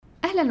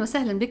أهلا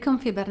وسهلا بكم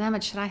في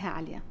برنامج شرايها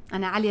عليا.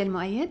 أنا عليا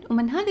المؤيد،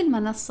 ومن هذه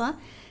المنصة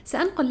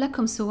سأنقل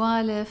لكم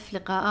سوالف،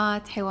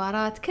 لقاءات،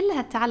 حوارات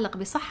كلها تتعلق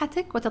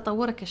بصحتك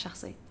وتطورك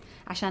الشخصي،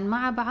 عشان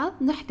مع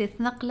بعض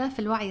نحدث نقلة في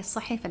الوعي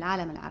الصحي في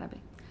العالم العربي.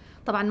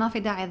 طبعا ما في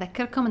داعي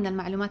أذكركم أن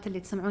المعلومات اللي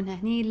تسمعونها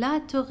هني لا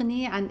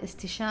تغني عن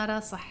استشارة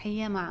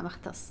صحية مع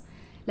مختص،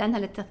 لأنها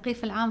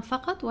للتثقيف العام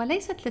فقط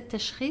وليست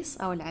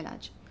للتشخيص أو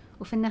العلاج.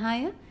 وفي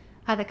النهاية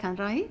هذا كان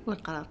رأيي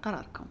والقرار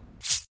قراركم.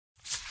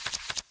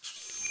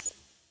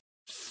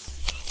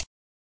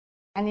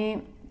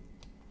 يعني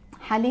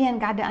حاليا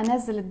قاعدة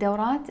أنزل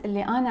الدورات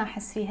اللي أنا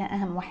أحس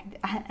فيها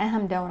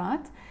أهم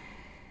دورات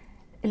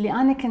اللي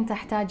أنا كنت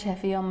أحتاجها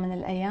في يوم من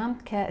الأيام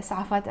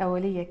كإسعافات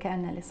أولية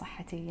كأنها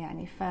لصحتي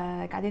يعني.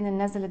 فقاعدين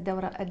ننزل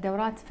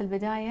الدورات في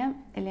البداية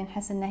اللي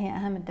نحس إنها هي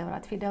أهم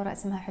الدورات. في دورة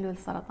اسمها حلول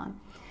السرطان،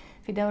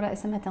 في دورة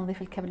اسمها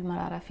تنظيف الكبد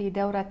المرارة، في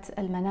دورة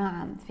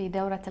المناعة، في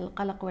دورة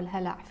القلق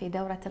والهلع، في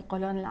دورة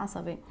القولون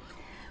العصبي،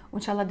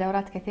 وإن شاء الله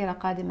دورات كثيرة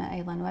قادمة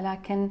أيضا.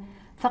 ولكن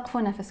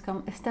ثقفوا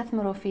نفسكم،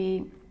 استثمروا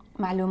في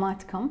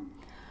معلوماتكم.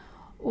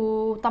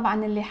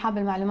 وطبعا اللي حاب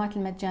المعلومات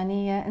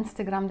المجانية،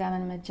 انستغرام دائما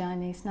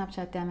مجاني، سناب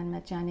شات دائما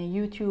مجاني،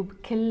 يوتيوب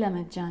كله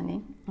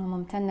مجاني،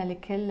 وممتنة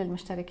لكل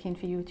المشتركين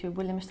في يوتيوب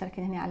واللي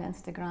مشتركين هنا على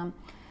انستغرام.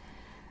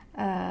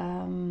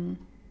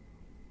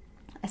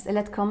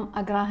 أسئلتكم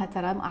أقراها،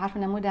 ترى أعرف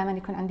أنه مو دائما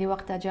يكون عندي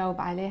وقت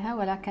أجاوب عليها،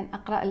 ولكن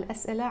أقرأ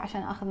الأسئلة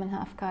عشان أخذ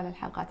منها أفكار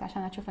للحلقات،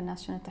 عشان أشوف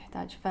الناس شنو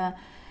تحتاج.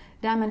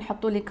 فدائما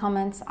حطوا لي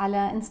كومنتس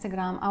على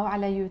انستغرام أو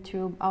على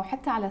يوتيوب أو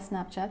حتى على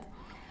سناب شات.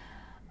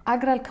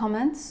 أقرأ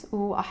الكومنتس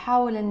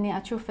وأحاول أني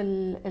أشوف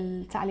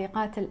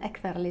التعليقات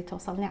الأكثر اللي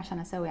توصلني عشان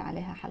أسوي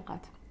عليها حلقات.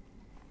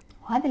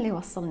 وهذا اللي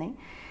وصلني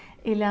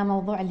إلى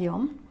موضوع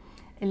اليوم،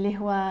 اللي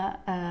هو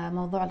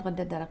موضوع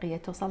الغدة الدرقية.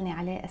 توصلني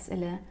عليه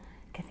أسئلة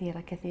كثيرة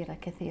كثيرة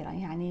كثيرة،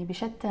 يعني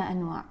بشتى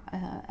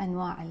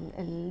أنواع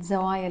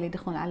الزوايا اللي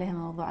يدخلون عليها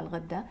موضوع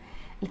الغدة.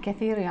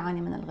 الكثير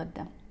يعاني من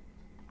الغدة.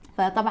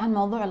 فطبعا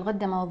موضوع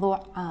الغدة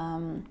موضوع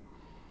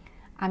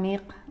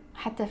عميق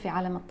حتى في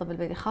عالم الطب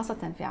البديل،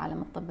 خاصة في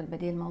عالم الطب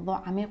البديل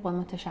موضوع عميق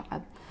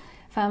ومتشعب.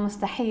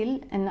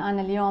 فمستحيل أن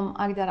أنا اليوم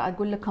أقدر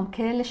أقول لكم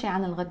كل شيء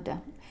عن الغدة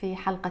في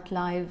حلقة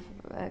لايف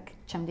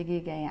كم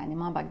دقيقة، يعني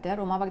ما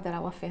بقدر وما بقدر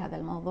أوفي هذا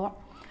الموضوع.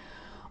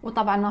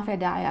 وطبعا ما في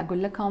داعي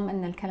أقول لكم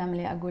أن الكلام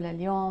اللي أقوله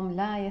اليوم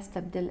لا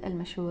يستبدل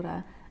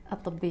المشورة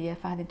الطبية.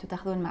 فهذه أنتم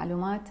تأخذون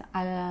معلومات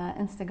على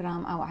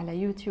انستغرام أو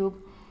على يوتيوب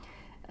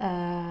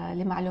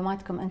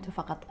لمعلوماتكم أنتم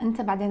فقط.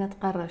 أنت بعدين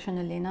تقرر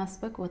شنو اللي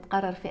يناسبك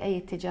وتقرر في أي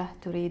اتجاه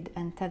تريد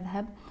أن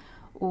تذهب.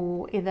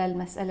 وإذا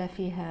المسألة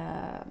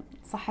فيها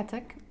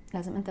صحتك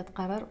لازم أنت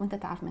تقرر وأنت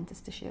تعرف من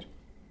تستشير.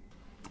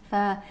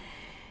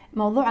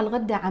 فموضوع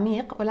الغدة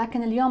عميق،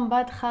 ولكن اليوم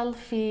بدخل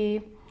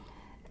في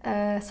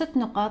 6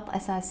 نقاط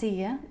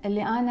أساسية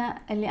اللي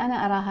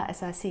أنا أراها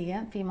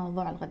أساسية في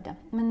موضوع الغدة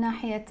من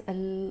ناحية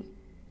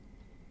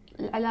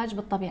العلاج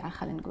بالطبيعة.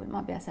 خلينا نقول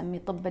ما بيسميه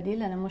طب بديل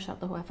لأنه مو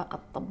شرط هو فقط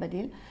طب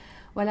بديل،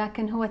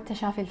 ولكن هو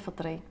التشافي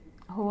الفطري،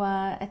 هو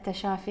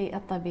التشافي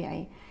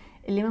الطبيعي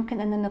اللي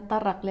ممكن أن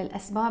نتطرق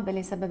للأسباب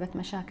اللي سببت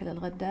مشاكل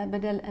الغدة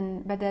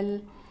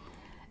بدل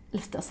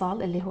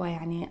الاستئصال اللي هو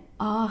يعني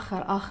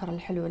آخر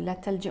الحلول لا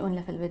تلجؤون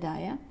له في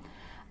البداية،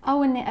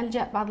 أو أني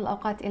ألجأ بعض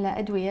الأوقات إلى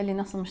أدوية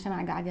لنص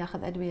المجتمع قاعد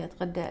يأخذ أدوية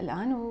غدة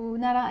الآن،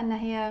 ونرى أن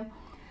هي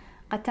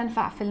قد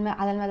تنفع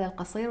على المدى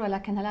القصير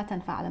ولكنها لا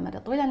تنفع على المدى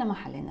الطويل لأن ما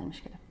حلينا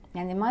المشكلة.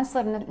 يعني ما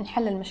يصير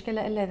نحل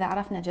المشكلة إلا إذا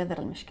عرفنا جذر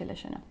المشكلة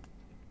شنو.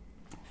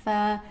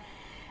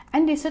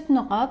 فعندي 6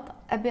 نقاط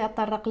أبي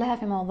أتطرق لها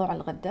في موضوع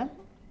الغدة،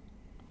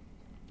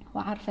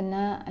 وعارف أن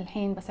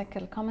الحين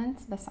بسكر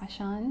الكومنتس بس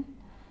عشان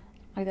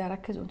أقدر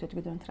أركز وأنتوا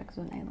تقدرون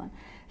تركزون أيضا.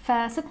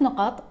 ف6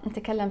 نقاط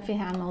نتكلم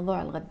فيها عن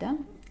موضوع الغدة،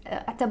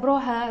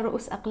 اعتبروها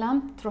رؤوس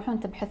أقلام تروحون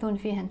تبحثون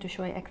فيها أنتوا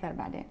شوي أكثر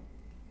بعدين.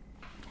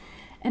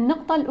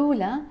 النقطة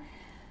الأولى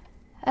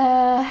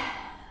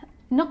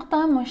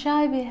نقطة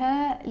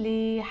مشابهة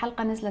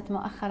لحلقة نزلت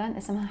مؤخرا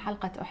اسمها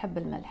حلقة أحب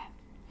الملح.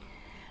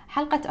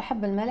 حلقة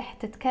أحب الملح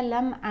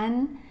تتكلم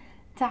عن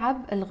تعب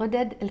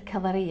الغدد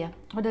الكظرية.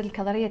 الغدد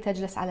الكظرية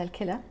تجلس على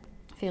الكلى،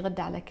 في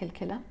غدة على كل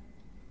كلى،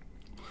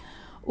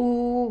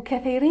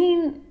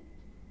 وكثيرين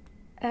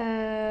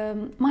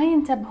ما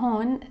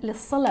ينتبهون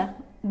للصلة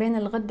بين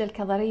الغدة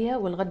الكظرية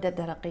والغدة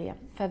الدرقية،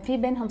 ففي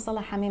بينهم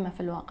صلة حميمة في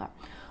الواقع،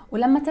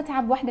 ولما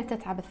تتعب واحدة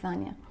تتعب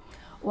الثانية.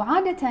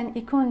 وعادة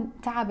يكون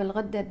تعب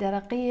الغدة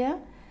الدرقية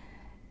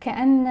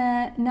كأن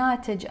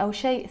ناتج أو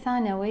شيء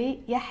ثانوي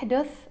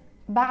يحدث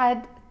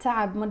بعد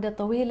تعب مدة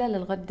طويلة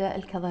للغدة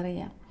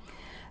الكظرية.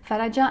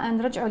 فرجاء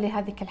رجعوا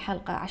لهذه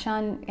الحلقة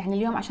عشان يعني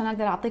اليوم عشان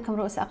أقدر أعطيكم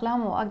رؤوس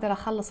أقلام وأقدر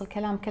أخلص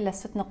الكلام كله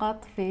 6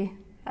 نقاط في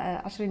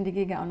 20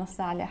 دقيقة أو نص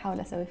ساعة اللي أحاول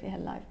أسوي فيها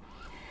اللايف.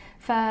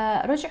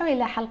 فرجعوا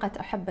إلى حلقة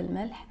أحب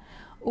الملح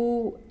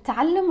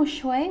وتعلموا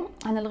شوي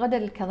عن الغدد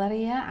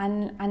الكظرية،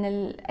 عن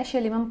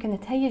الأشياء اللي ممكن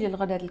تهيج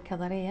الغدد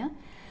الكظرية،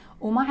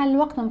 ومع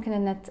الوقت ممكن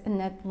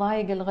أن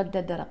تضايق الغدة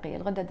الدرقية.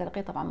 الغدة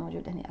الدرقية طبعا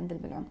موجودة هنا عند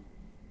البلعوم.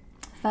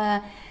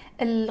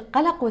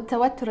 فالقلق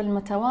والتوتر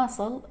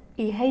المتواصل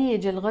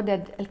يهيج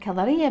الغدد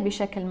الكظرية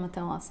بشكل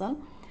متواصل.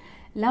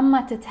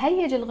 لما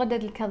تتهيج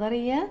الغدد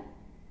الكظرية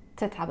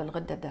تتعب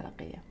الغدة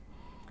الدرقية.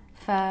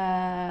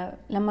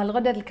 فلما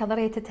الغدة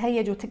الكظرية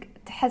تتهيج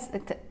وتحس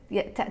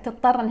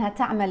تضطر انها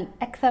تعمل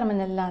اكثر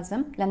من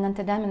اللازم، لان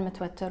انت دائما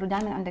متوتر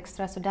ودائما عندك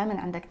ستريس ودائما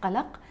عندك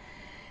قلق،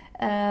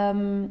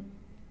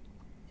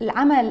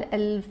 العمل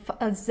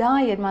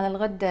الزايد مال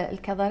الغدة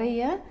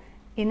الكظرية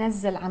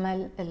ينزل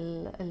عمل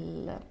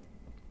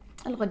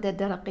الغدة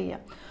الدرقية.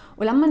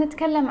 ولما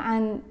نتكلم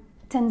عن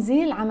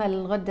تنزيل عمل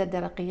الغدة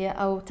الدرقية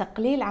أو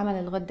تقليل عمل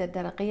الغدة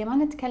الدرقية، ما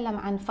نتكلم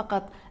عن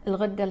فقط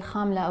الغدة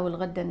الخاملة أو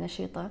الغدة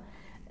النشيطة.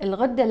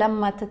 الغدة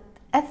لما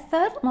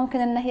تتأثر ممكن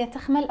أن هي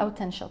تخمل أو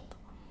تنشط.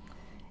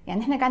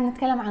 يعني احنا قاعد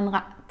نتكلم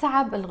عن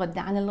تعب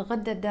الغدة، عن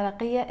الغدة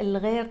الدرقية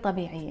الغير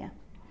طبيعية،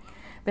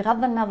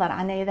 بغض النظر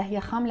عن إذا هي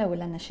خاملة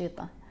ولا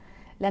نشيطة،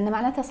 لأن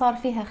معناتها صار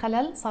فيها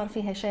خلل، صار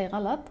فيها شيء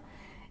غلط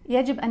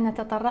يجب أن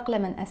نتطرق له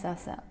من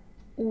أساسه.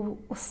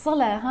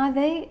 والصلة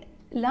هذه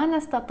لا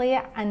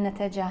نستطيع أن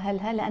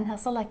نتجاهلها، لأنها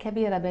صلة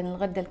كبيرة بين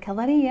الغدة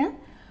الكظرية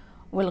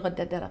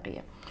والغدة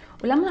الدرقية.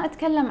 ولما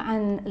أتكلم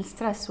عن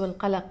الستريس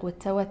والقلق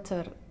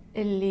والتوتر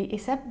اللي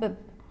يسبب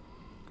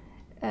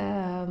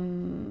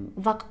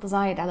ضغط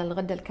زايد على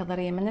الغدة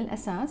الكظرية من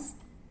الأساس،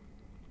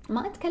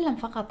 ما أتكلم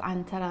فقط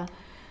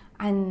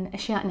عن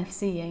أشياء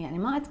نفسية. يعني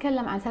ما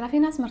أتكلم عن ترى في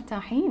ناس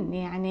مرتاحين،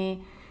 يعني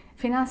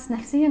في ناس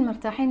نفسيا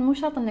مرتاحين، مو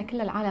شرط ان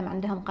كل العالم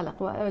عندهم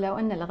قلق، ولو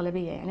ان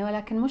الاغلبيه يعني،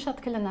 ولكن مو شرط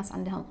كل الناس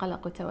عندهم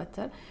قلق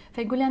وتوتر.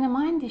 فيقول لي انا ما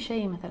عندي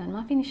شيء، مثلا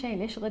ما فيني شيء،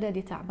 ليش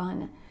غددي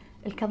تعبانه؟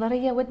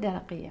 الكظريه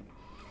والدرقيه.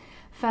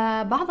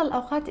 فبعض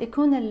الاوقات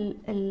يكون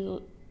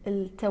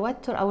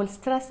التوتر او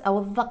الستريس او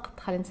الضغط،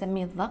 خلينا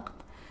نسميه الضغط،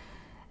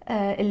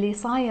 اللي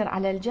صاير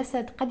على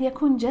الجسد قد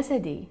يكون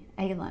جسدي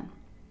ايضا.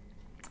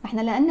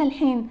 احنا لان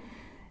الحين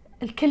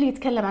الكل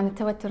يتكلم عن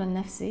التوتر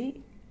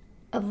النفسي،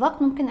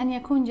 الضغط ممكن أن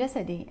يكون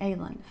جسدي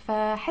أيضا.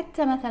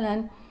 فحتى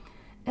مثلا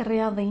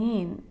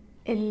الرياضيين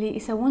اللي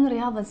يسوون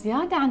رياضة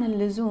زيادة عن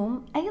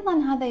اللزوم أيضا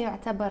هذا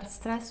يعتبر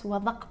ستريس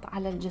وضغط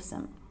على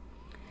الجسم.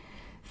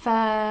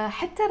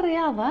 فحتى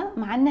الرياضة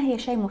مع أنها هي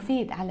شيء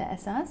مفيد على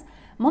أساس،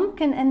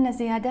 ممكن أن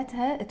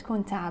زيادتها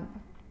تكون تعب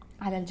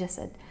على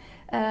الجسد.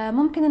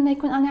 ممكن أن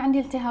يكون أنا عندي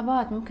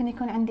التهابات، ممكن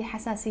يكون عندي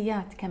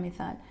حساسيات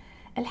كمثال.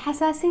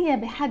 الحساسية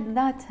بحد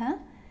ذاتها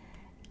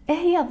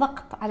هي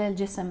ضغط على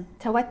الجسم،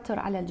 توتر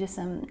على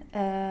الجسم،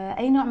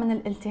 أي نوع من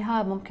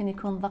الالتهاب ممكن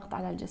يكون ضغط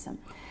على الجسم.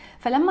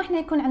 فلما احنا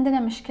يكون عندنا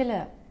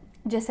مشكلة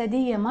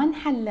جسدية ما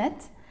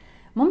انحلت،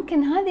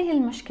 ممكن هذه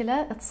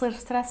المشكلة تصير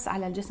ستريس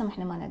على الجسم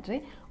احنا ما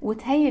ندري،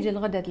 وتهيج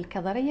الغدد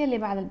الكظرية اللي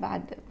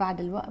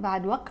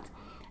بعد وقت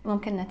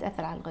ممكن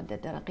نتأثر على الغدة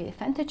الدرقية.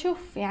 فأنت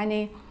تشوف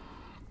يعني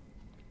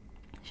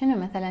شنو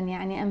مثلا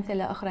يعني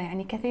أمثلة أخرى،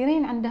 يعني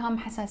كثيرين عندهم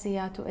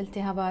حساسيات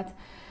والتهابات،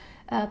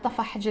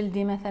 طفح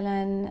جلدي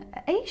مثلا،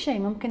 أي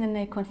شيء ممكن أنه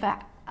يكون.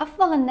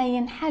 فأفضل أنه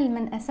ينحل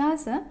من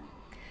أساسه،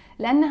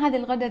 لأن هذه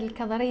الغدة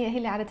الكظرية هي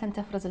اللي عادة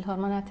تفرز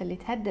الهرمونات اللي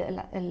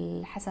تهدئ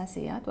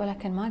الحساسيات،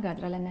 ولكن ما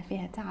قادرة لأن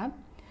فيها تعب،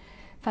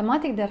 فما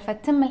تقدر،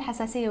 فتتم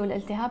الحساسية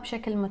والالتهاب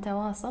بشكل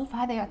متواصل،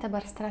 فهذا يعتبر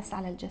ستريس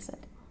على الجسد.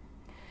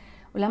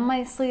 ولما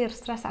يصير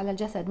ستريس على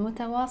الجسد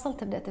متواصل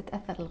تبدأ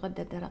تتأثر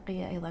الغدة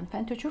الدرقية أيضا.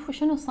 فأنتوا تشوفوا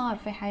شنو صار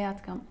في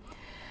حياتكم،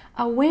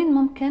 أو وين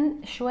ممكن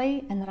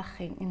شوي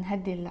نرخي،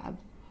 نهدي اللعب،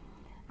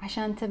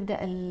 عشان تبدأ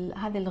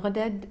هذه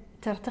الغدد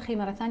ترتخي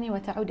مرة ثانية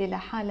وتعود إلى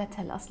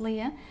حالتها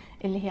الأصلية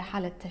اللي هي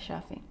حالة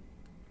تشافي.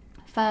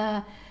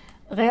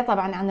 فغير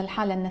طبعا عن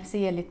الحالة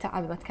النفسية اللي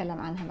التعب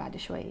بتكلم عنها بعد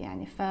شوي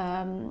يعني.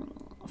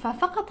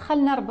 ففقط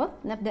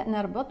نبدأ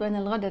نربط بين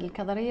الغدة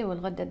الكظرية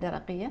والغدة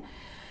الدرقية.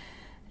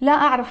 لا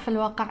أعرف في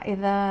الواقع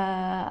إذا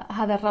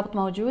هذا الربط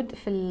موجود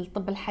في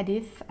الطب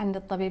الحديث عند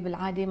الطبيب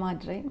العادي، ما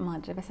أدري،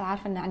 بس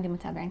أعرف أن عندي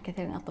متابعين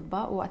كثيرين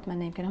أطباء،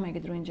 وأتمنى يمكن هم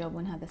يقدرون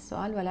يجاوبون هذا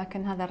السؤال.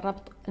 ولكن هذا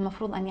الربط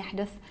المفروض أن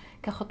يحدث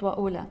كخطوة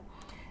أولى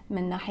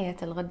من ناحية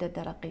الغدة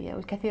الدرقية،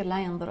 والكثير لا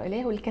ينظر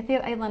إليه.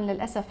 والكثير أيضا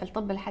للأسف في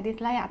الطب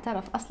الحديث لا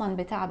يعترف أصلا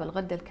بتعب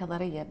الغدة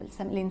الكظرية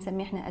اللي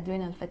نسميه إحنا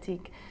أدرينال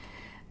فاتيك،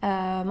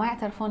 ما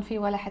يعترفون فيه،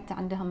 ولا حتى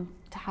عندهم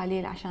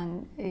تحاليل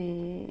عشان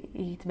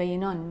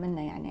يتبينون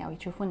منه يعني، أو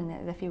يشوفون إنه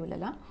إذا فيه ولا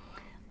لا.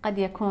 قد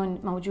يكون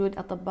موجود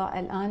أطباء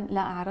الآن،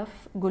 لا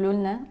أعرف، قولوا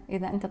لنا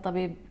إذا أنت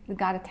طبيب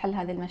قاعد تحل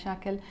هذه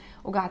المشاكل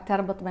وقاعد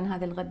تربط بين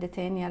هذه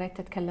الغدتين، يا ريت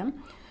تتكلم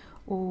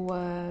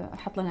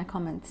وحط لنا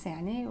كومنتس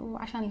يعني،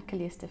 وعشان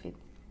الكل يستفيد.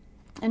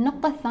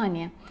 النقطة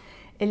الثانية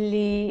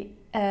اللي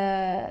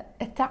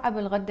تتعب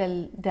الغدة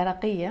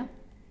الدرقية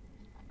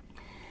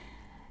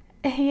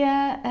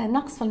هي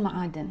نقص في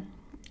المعادن.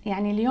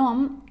 يعني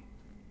اليوم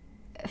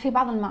في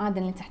بعض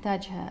المعادن اللي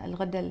تحتاجها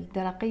الغدة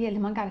الدرقية اللي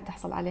ما قاعدة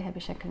تحصل عليها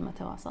بشكل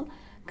متواصل،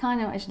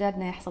 كانوا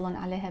أجدادنا يحصلون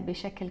عليها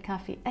بشكل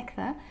كافي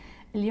أكثر،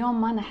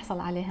 اليوم ما نحصل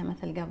عليها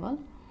مثل قبل.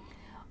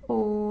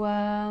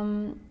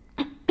 وهذه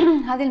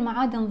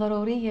المعادن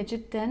ضرورية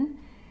جدا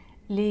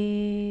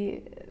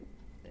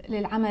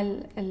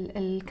للعمل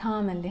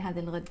الكامل لهذه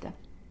الغدة.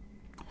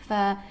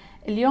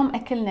 فاليوم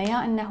أكلنا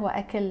يا أنه هو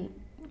أكل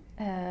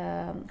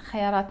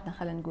خياراتنا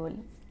خلينا نقول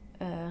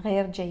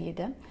غير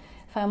جيدة،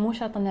 فمو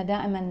شرط ان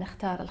دائما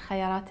نختار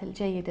الخيارات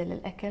الجيدة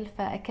للأكل.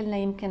 فأكلنا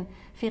يمكن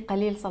في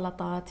قليل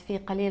سلطات، في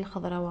قليل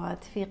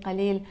خضروات، في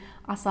قليل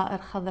عصائر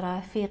خضراء،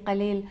 في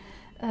قليل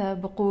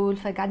بقول،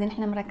 فقاعدين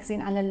احنا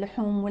مركزين على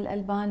اللحوم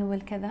والألبان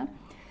والكذا،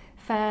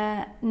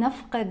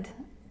 فنفقد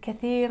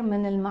كثير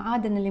من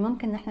المعادن اللي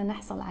ممكن نحن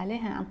نحصل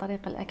عليها عن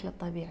طريق الأكل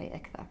الطبيعي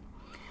أكثر.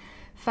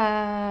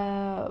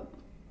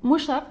 مو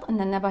شرط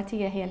أن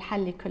النباتية هي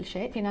الحل لكل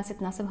شيء، في ناس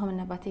تناسبهم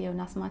النباتية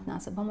وناس ما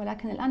تناسبهم،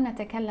 ولكن الآن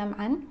نتكلم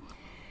عن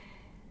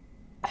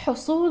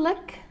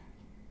حصولك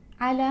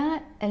على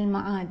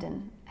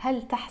المعادن.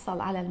 هل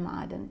تحصل على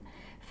المعادن؟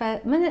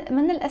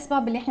 فمن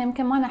الأسباب اللي احنا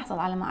يمكن ما نحصل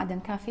على معادن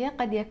كافية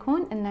قد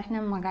يكون أن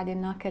احنا ما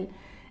قاعدين ناكل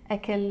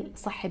أكل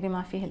صحي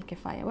بما فيه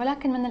الكفاية.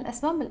 ولكن من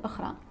الأسباب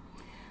الأخرى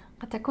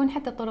قد تكون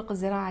حتى طرق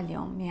الزراعة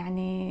اليوم،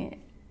 يعني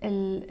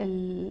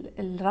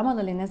الرمل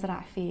اللي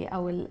نزرع فيه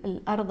أو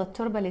الأرض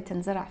التربة اللي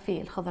تنزرع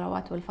فيه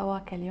الخضروات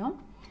والفواكه اليوم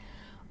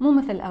مو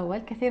مثل أول.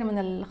 كثير من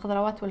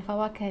الخضروات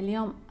والفواكه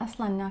اليوم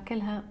أصلا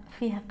ناكلها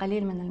فيها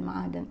قليل من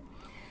المعادن،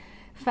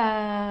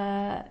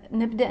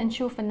 فنبدأ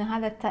نشوف أن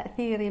هذا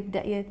التأثير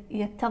يبدأ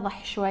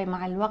يتضح شوي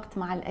مع الوقت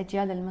مع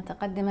الأجيال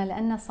المتقدمة،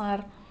 لأنه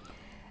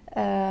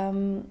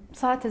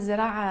صارت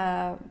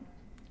الزراعة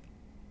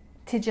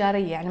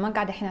تجارية. يعني ما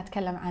قاعد الحين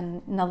أتكلم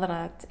عن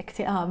نظرة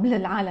اكتئاب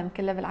للعالم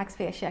كله، بالعكس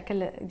في أشياء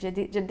كلها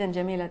جدا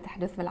جميلة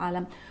تحدث في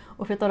العالم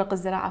وفي طرق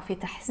الزراعة وفي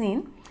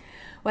تحسين.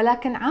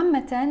 ولكن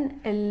عامة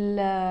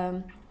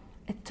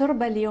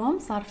التربة اليوم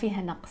صار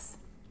فيها نقص،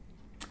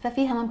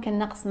 ففيها ممكن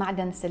نقص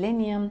معدن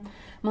سيلينيوم،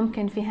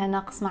 ممكن فيها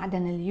نقص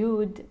معدن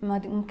اليود،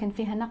 ممكن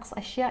فيها نقص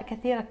أشياء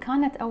كثيرة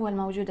كانت أول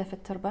موجودة في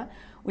التربة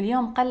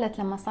واليوم قلت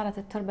لما صارت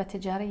التربة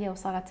تجارية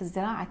وصارت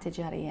الزراعة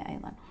تجارية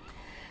أيضا.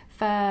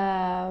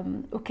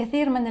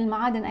 وكثير من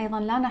المعادن أيضا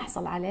لا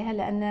نحصل عليها،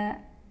 لأن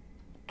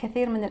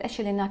كثير من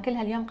الأشياء اللي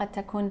ناكلها اليوم قد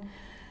تكون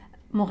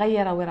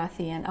مغيرة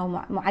وراثيا أو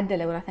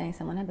معدلة وراثيا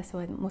يسمونها، بس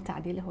هو مو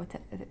تعديل، هو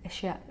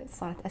أشياء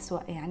صارت أسوأ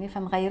يعني،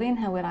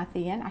 فمغيرينها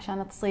وراثيا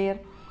عشان تصير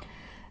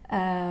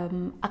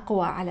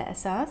أقوى على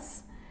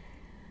أساس،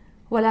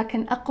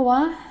 ولكن أقوى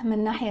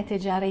من ناحية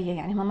تجارية.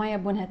 يعني هم ما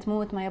يبونها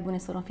تموت، ما يبون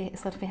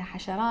يصير فيها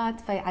حشرات،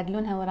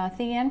 فيعدلونها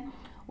وراثيا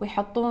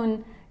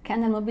ويحطون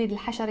كأن المبيد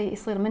الحشري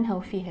يصير منها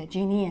وفيها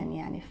جينيا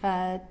يعني.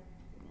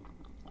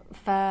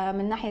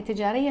 فمن ناحية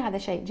تجارية هذا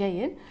شيء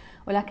جيد،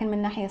 ولكن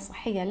من ناحية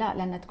صحية لا،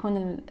 لأن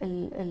تكون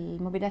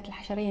المبيدات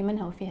الحشرية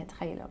منها وفيها،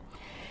 تخيلوا.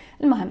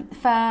 المهم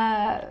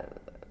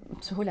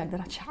بسهولة أقدر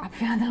أتشعب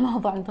في هذا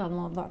الموضوع، انتهى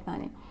الموضوع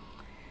ثاني.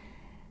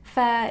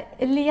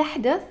 فاللي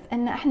يحدث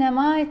أن احنا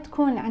ما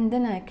تكون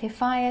عندنا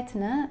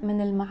كفايتنا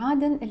من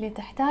المعادن اللي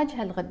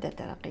تحتاجها الغدة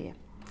الدرقية،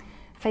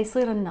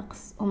 فيصير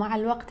النقص، ومع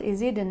الوقت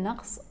يزيد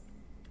النقص.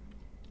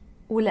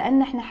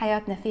 ولأن احنا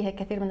حياتنا فيها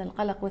كثير من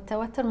القلق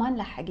والتوتر ما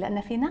نلحق،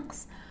 لأن في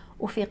نقص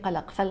وفي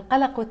قلق،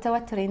 فالقلق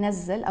والتوتر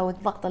ينزل، أو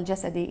الضغط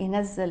الجسدي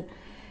ينزل،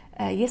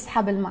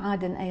 يسحب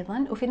المعادن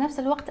أيضا، وفي نفس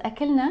الوقت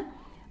أكلنا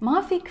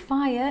ما في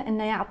كفاية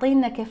إنه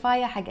يعطينا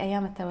كفاية حق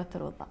أيام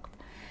التوتر والضغط.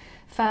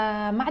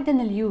 فمعدن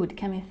اليود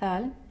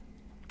كمثال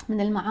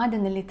من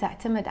المعادن اللي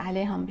تعتمد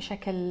عليهم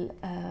بشكل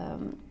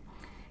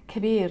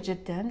كبير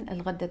جدا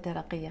الغدة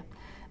الدرقية.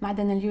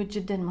 معدن اليود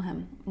جدا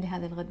مهم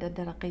لهذه الغدة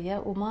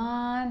الدرقية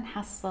وما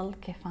نحصل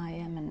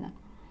كفاية منه.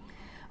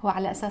 هو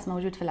على أساس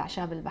موجود في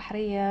الأعشاب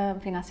البحرية،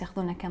 في ناس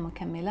يأخذونه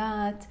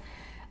كمكملات،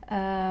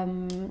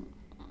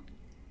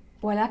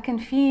 ولكن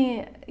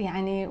في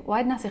يعني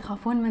وايد ناس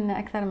يخافون منه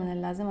أكثر من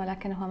اللازم،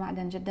 ولكن هو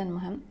معدن جدا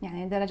مهم،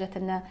 يعني لدرجة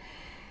أنه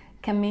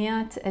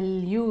كميات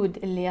اليود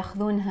اللي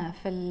ياخذونها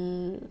في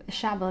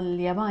الشعب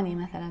الياباني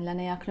مثلا،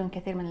 لأنه يأكلون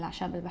كثير من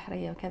الأعشاب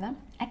البحرية وكذا،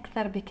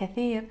 أكثر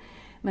بكثير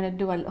من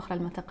الدول الأخرى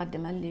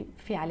المتقدمة اللي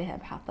في عليها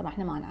أبحاث. طبعا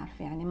احنا ما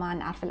نعرف، يعني ما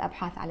نعرف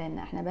الأبحاث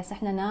علينا احنا، بس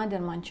احنا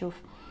نادر ما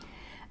نشوف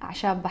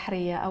أعشاب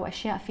بحرية أو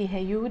أشياء فيها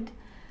يود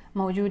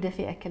موجودة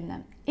في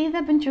أكلنا. إذا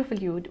بنشوف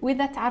اليود،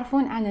 وإذا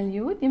تعرفون عن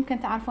اليود يمكن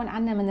تعرفون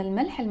عنه من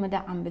الملح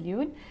المدعم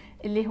باليود،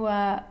 اللي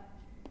هو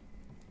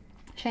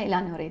شيء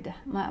لا نريده.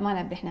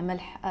 ما نبي احنا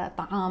ملح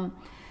طعام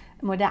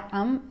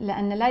مدعم،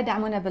 لأن لا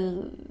يدعمونه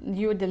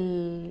باليود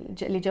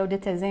اللي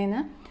جودته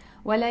زينة،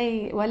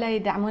 ولا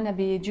يدعمونه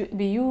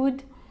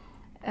بيود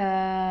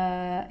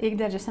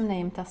يقدر جسمنا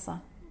يمتصه،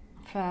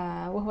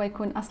 وهو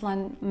يكون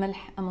أصلا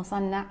ملح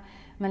مصنع،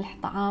 ملح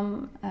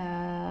طعام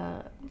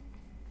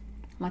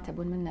ما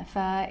تبون منه.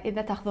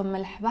 فإذا تأخذون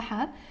ملح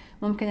بحر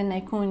ممكن أنه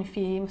يكون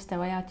في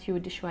مستويات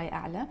يود شوي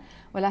أعلى،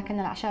 ولكن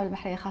الأعشاب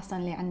البحرية خاصة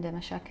اللي عنده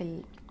مشاكل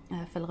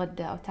في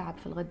الغدة أو تعب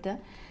في الغدة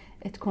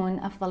تكون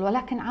أفضل.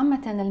 ولكن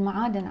عامة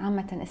المعادن،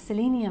 عامة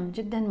السيلينيوم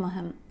جدا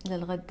مهم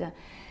للغدة،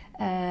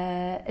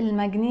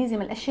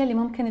 المغنيسيوم، الأشياء اللي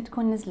ممكن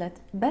تكون نزلت.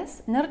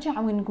 بس نرجع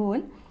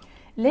ونقول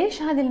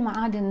ليش هذه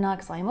المعادن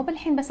ناقصة؟ يعني مو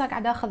بالحين بس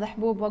قاعد أخذ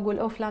حبوب وأقول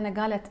أوه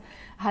فلانة قالت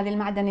هذه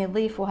المعدن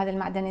يضيف وهذا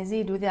المعدن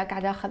يزيد، وإذا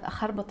قاعد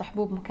أخربط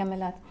حبوب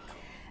مكملات.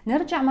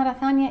 نرجع مرة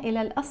ثانية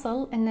إلى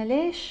الأصل، إن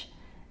ليش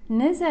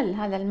نزل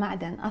هذا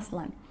المعدن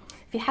أصلاً.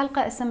 في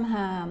حلقة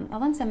اسمها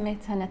أظن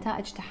سميتها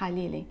نتائج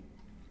تحاليلي،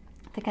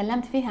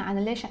 تكلمت فيها عن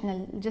ليش إحنا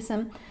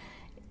الجسم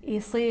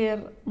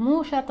يصير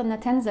مو شرط انه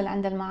تنزل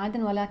عند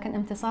المعادن، ولكن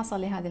امتصاصه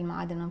لهذه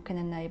المعادن ممكن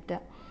انه يبدا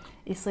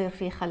يصير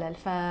فيه خلل.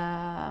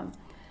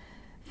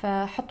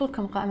 فحطوا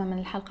لكم قائمه من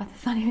الحلقات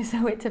الثانيه اللي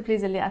سويتها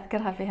بليز، اللي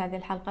اذكرها في هذه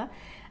الحلقه،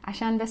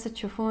 عشان بس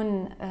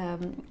تشوفون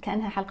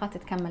كانها حلقات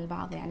تكمل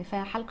بعض يعني.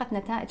 فحلقه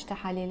نتائج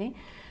تحاليلي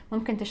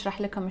ممكن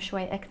تشرح لكم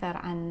شوي اكثر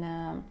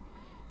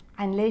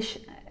عن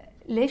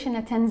ليش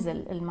انها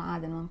تنزل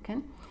المعادن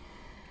ممكن.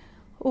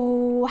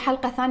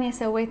 وحلقة ثانية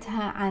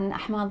سويتها عن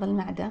أحماض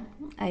المعدة،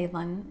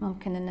 أيضا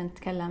ممكن أن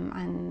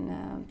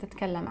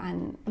تتكلم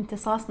عن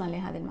امتصاصنا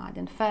لهذه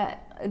المعادن.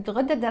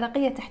 فالغدة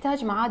الدرقية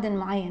تحتاج معادن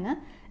معينة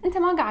أنت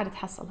ما قاعد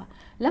تحصلها.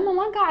 لما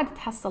ما قاعد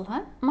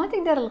تحصلها ما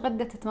تقدر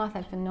الغدة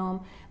تتماثل في النوم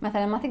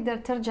مثلا، ما تقدر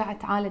ترجع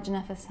تعالج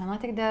نفسها، ما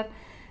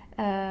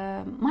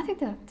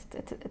تقدر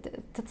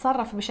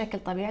تتصرف بشكل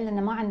طبيعي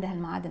لأن ما عندها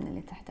المعادن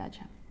اللي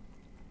تحتاجها.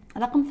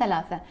 رقم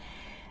 3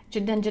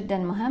 جدا جدا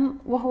مهم،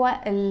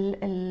 وهو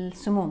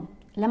السموم.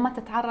 لما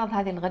تتعرض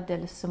هذه الغدة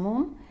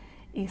للسموم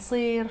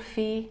يصير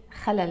في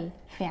خلل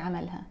في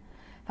عملها،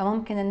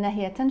 فممكن ان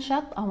هي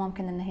تنشط او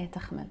ممكن ان هي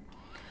تخمل.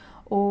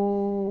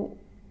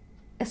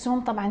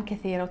 والسموم طبعا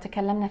كثيرة،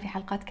 وتكلمنا في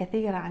حلقات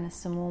كثيرة عن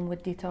السموم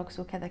والديتوكس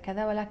وكذا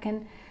كذا، ولكن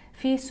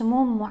في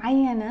سموم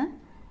معينة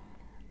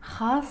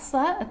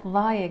خاصة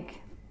تضايق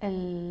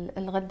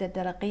الغدة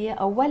الدرقية.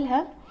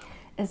 اولها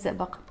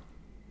الزئبق.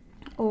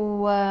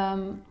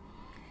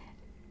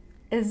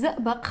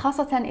 الزئبق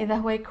خاصة إذا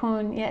هو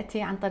يكون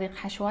يأتي عن طريق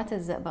حشوات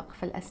الزئبق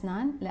في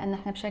الأسنان، لأن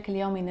احنا بشكل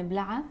يومي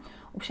نبلعه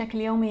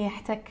وبشكل يومي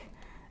يحتك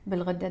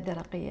بالغدة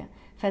الدرقية.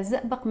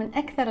 فالزئبق من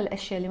أكثر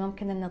الأشياء اللي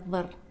ممكن أن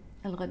تضر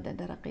الغدة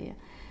الدرقية.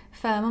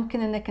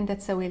 فممكن أنك أنت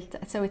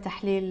تسوي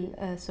تحليل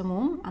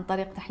سموم عن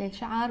طريق تحليل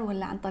شعر،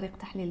 ولا عن طريق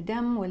تحليل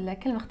دم، ولا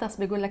كل مختص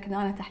بيقول لك أن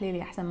أنا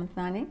تحليلي أحسن من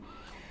الثاني.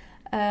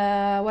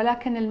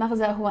 ولكن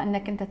المغزى هو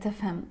أنك أنت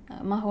تفهم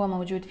ما هو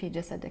موجود في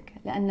جسدك،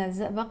 لأن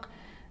الزئبق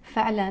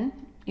فعلا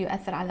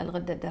يؤثر على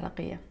الغدة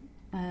الدرقية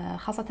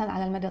خاصة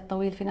على المدى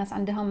الطويل. في ناس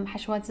عندهم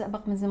حشوات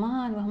زئبق من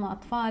زمان وهم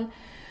أطفال،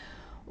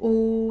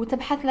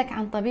 وتبحث لك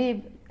عن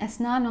طبيب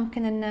أسنان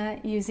ممكن أنه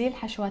يزيل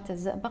حشوات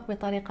الزئبق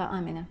بطريقة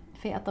آمنة.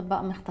 في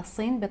أطباء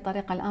مختصين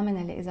بالطريقة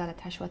الآمنة لإزالة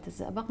حشوات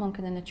الزئبق.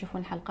 ممكن أن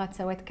تشوفون حلقات،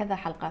 سويت كذا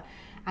حلقة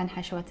عن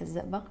حشوات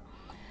الزئبق،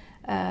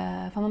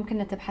 فممكن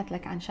أن تبحث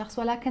لك عن شخص.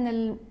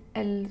 ولكن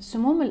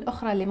السموم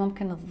الأخرى اللي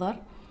ممكن تضر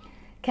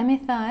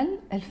كمثال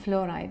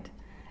الفلورايد.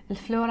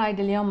 الفلورايد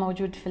اليوم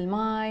موجود في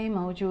الماء،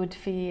 موجود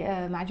في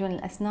معجون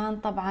الأسنان،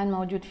 طبعا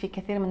موجود في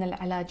كثير من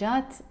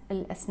العلاجات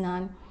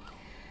الأسنان،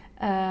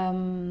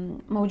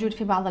 موجود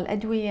في بعض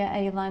الأدوية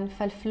أيضا.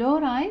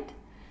 فالفلورايد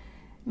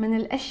من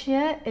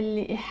الأشياء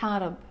اللي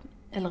يحارب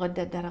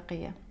الغدة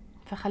الدرقية.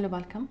 فخلوا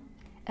بالكم،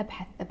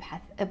 ابحث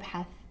ابحث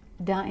ابحث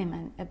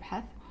دائما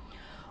ابحث.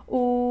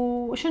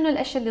 وشنو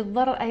الأشياء اللي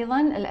تضر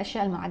أيضا؟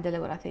 الأشياء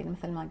المعدلة وراثيا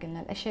مثل ما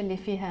قلنا، الأشياء اللي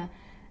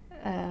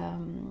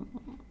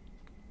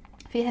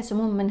فيها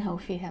سموم منها،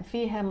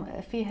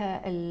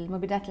 فيها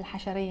المبيدات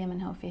الحشرية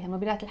منها، وفيها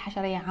المبيدات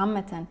الحشرية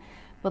عامة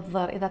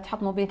بتضر. إذا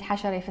تحط مبيد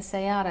حشري في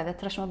السيارة، إذا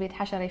ترش مبيد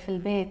حشري في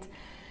البيت،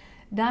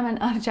 دائما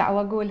أرجع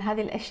وأقول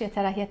هذه الأشياء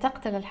ترى هي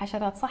تقتل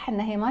الحشرات. صح إن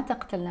هي ما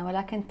تقتلنا،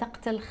 ولكن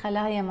تقتل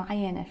خلايا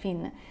معينة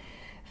فينا.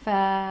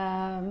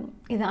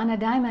 فإذا أنا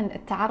دائما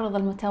التعرض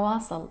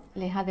المتواصل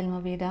لهذه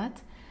المبيدات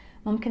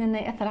ممكن إنه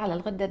يأثر على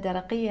الغدة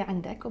الدرقية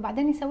عندك،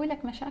 وبعدين يسوي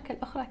لك مشاكل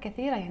أخرى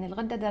كثيرة. يعني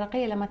الغدة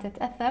الدرقية لما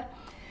تتأثر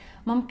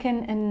ممكن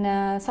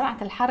إن سرعة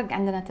الحرق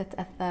عندنا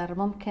تتأثر،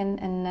 ممكن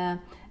إن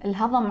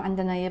الهضم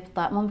عندنا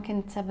يبطأ،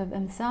 ممكن تسبب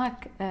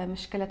إمساك،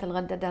 مشكلة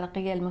الغدة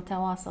الدرقية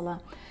المتواصلة.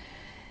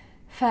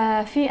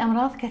 ففي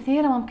أمراض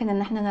كثيرة ممكن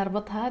إن احنا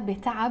نربطها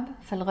بتعب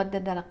في الغدة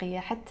الدرقية،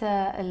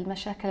 حتى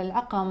المشاكل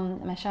العقم،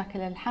 مشاكل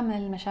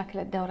الحمل، مشاكل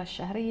الدورة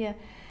الشهرية،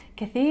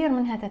 كثير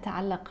منها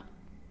تتعلق.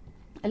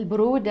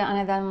 البرودة،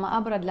 أنا إذا لما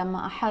أبرد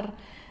لما أحر،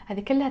 هذه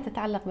كلها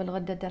تتعلق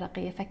بالغدة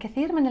الدرقية.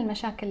 فكثير من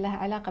المشاكل لها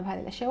علاقة بهذه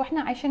الأشياء،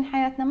 وإحنا عايشين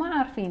حياتنا ما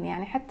عارفين.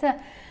 يعني حتى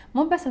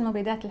مو بس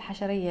المبيدات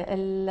الحشرية،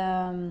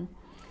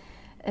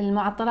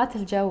 المعطرات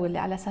الجو اللي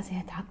على أساس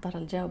هي تعطر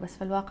الجو، بس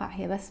في الواقع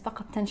هي بس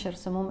فقط تنشر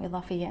سموم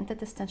إضافية أنت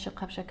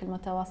تستنشقها بشكل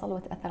متواصل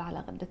وتأثر على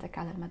غدتك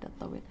على المدى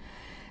الطويل.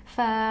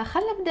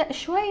 فخلنا نبدأ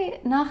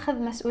شوي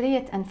ناخذ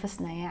مسؤولية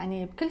أنفسنا.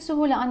 يعني بكل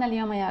سهولة أنا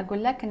اليوم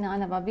أقول لك أن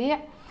أنا ببيع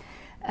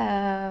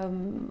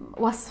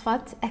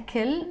وصفة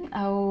أكل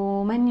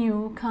أو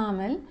منيو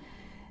كامل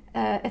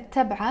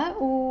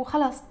اتبعه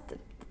وخلاص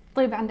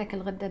طيب عندك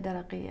الغدة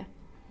الدرقية.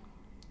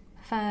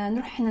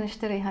 فنروح احنا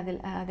نشتري هذه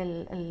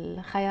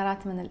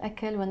الخيارات من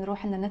الأكل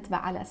ونروح ان نتبع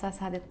على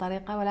أساس هذه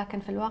الطريقة، ولكن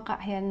في الواقع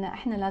هي أن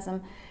احنا لازم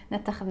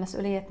نتخذ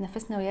مسؤولية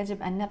نفسنا،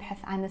 ويجب أن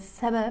نبحث عن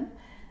السبب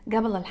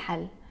قبل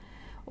الحل.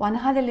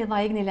 وأنا هذا اللي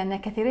ضايقني، لأن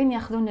كثيرين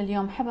يأخذون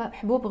اليوم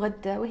حبوب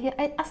غدة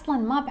وهي أصلا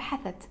ما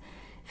بحثت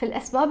في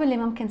الأسباب اللي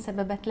ممكن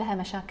سببت لها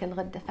مشاكل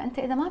غدة. فأنت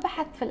إذا ما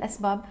بحثت في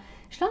الأسباب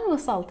شلون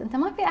وصلت؟ أنت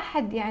ما في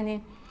أحد،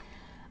 يعني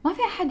ما في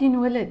أحد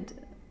ينولد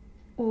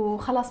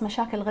وخلاص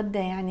مشاكل غدة،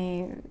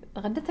 يعني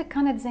غدتك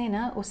كانت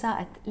زينة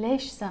وساءت.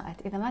 ليش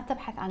ساءت؟ إذا ما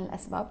تبحث عن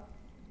الأسباب.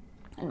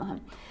 المهم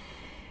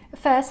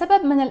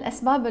فسبب من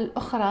الأسباب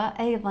الأخرى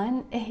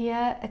أيضا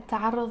هي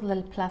التعرض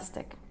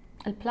للبلاستيك.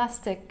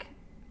 البلاستيك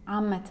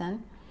عامة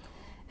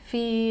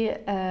في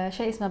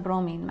شيء اسمه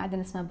برومين، معدن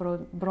اسمه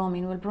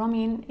برومين،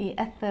 والبرومين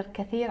يأثر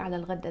كثير على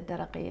الغدة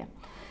الدرقية.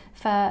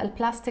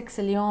 فالبلاستيكس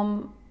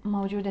اليوم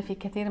موجودة في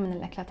كثير من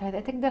الأكلات. إذا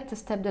تقدر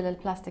تستبدل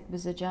البلاستيك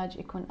بالزجاج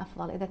يكون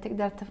أفضل. إذا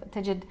تقدر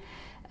تجد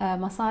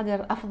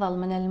مصادر أفضل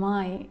من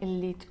الماء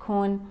اللي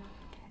تكون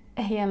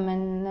هي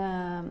من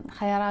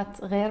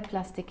خيارات غير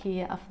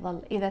بلاستيكية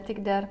أفضل. إذا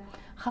تقدر،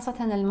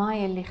 خاصة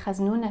الماء اللي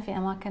يخزنونه في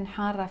أماكن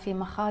حارة، في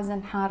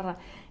مخازن حارة،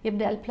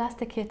 يبدأ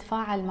البلاستيك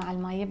يتفاعل مع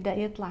الماء، يبدأ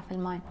يطلع في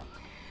الماء.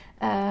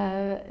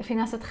 في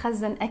ناس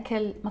تخزن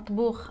أكل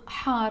مطبوخ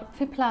حار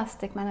في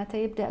بلاستيك، معناته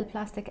يبدأ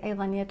البلاستيك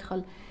أيضا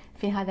يدخل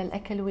في هذا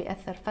الأكل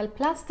ويأثر.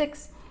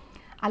 فالبلاستيكس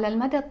على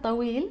المدى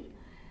الطويل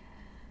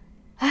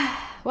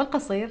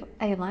والقصير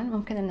أيضا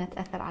ممكن أنها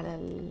تأثر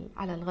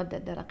على الغدة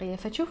الدرقية.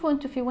 فتشوفوا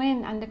أنتم في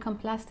وين عندكم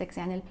بلاستيكس.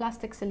 يعني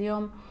البلاستيكس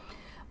اليوم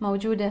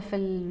موجودة في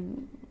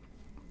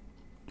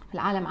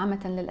العالم عامة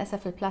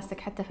للأسف. البلاستيك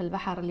حتى في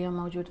البحر اليوم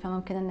موجود،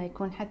 فممكن أنه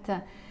يكون حتى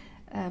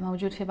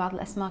موجود في بعض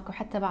الأسماك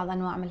وحتى بعض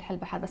أنواع ملح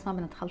البحر، بس ما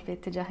بندخل في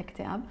اتجاه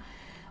اكتئاب.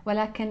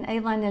 ولكن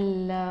أيضا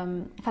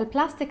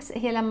فالبلاستيكس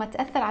هي لما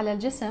تأثر على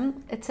الجسم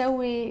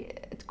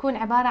تكون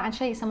عبارة عن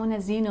شيء يسمونه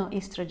زينو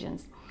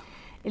إيستروجينز،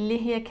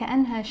 اللي هي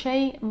كأنها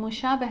شيء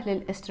مشابه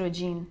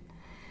للإستروجين،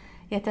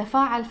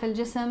 يتفاعل في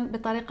الجسم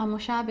بطريقة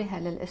مشابهة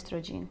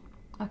للإستروجين.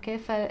 أوكي،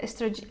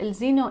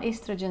 فالزينو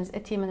إيستروجينز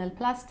تأتي من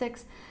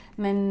البلاستيكس،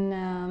 من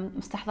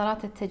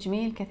مستحضرات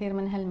التجميل، كثير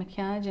منها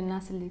المكياج.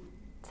 الناس اللي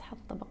تحط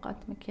طبقات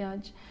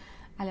مكياج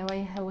على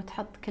وجهها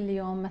وتحط كل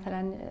يوم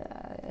مثلا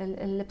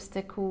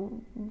اللبستيك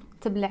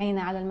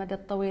وتبلعينه على المدى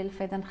الطويل،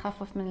 فإذا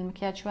نخفف من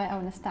المكياج شوي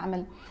أو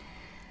نستعمل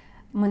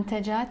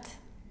منتجات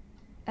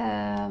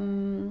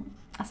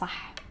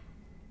أصح،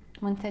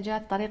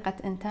 منتجات طريقة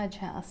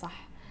إنتاجها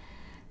أصح.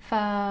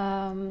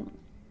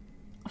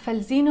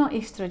 فالزينو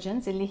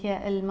إيستروجينز اللي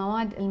هي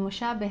المواد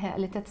المشابهة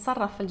اللي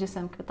تتصرف في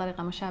الجسم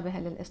بطريقة مشابهة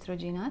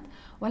للإستروجينات.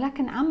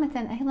 ولكن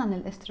عامة أيضا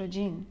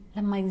الإستروجين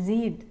لما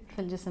يزيد في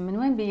الجسم، من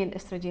وين بيجي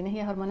الإستروجين؟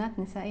 هي هرمونات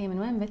نسائية، من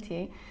وين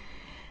بتجي؟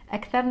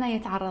 أكثرنا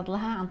يتعرض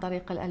لها عن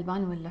طريق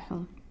الألبان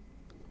واللحوم.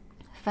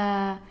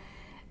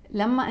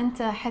 فلما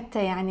أنت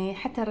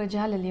حتى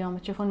الرجال اليوم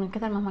تشوفون من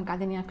كثر ما هم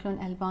قاعدين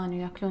يأكلون ألبان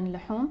ويأكلون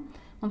لحوم،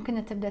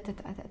 ممكن تبدأ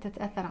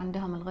تتأثر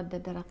عندهم الغدة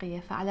الدرقية.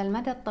 فعلى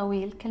المدى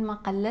الطويل كل ما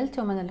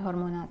قللتوا من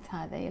الهرمونات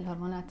هذه،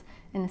 الهرمونات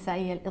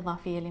النسائية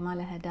الإضافية اللي ما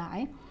لها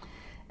داعي،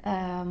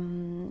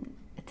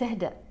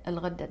 تهدأ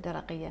الغدة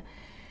الدرقية.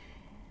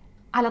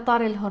 على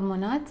طاري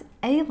الهرمونات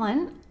أيضا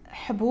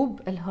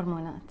حبوب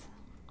الهرمونات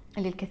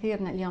اللي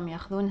الكثير اليوم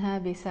يأخذونها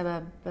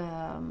بسبب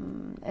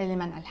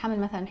لمنع الحمل،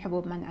 مثلا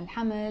حبوب منع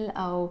الحمل،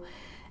 أو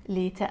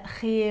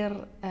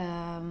لتأخير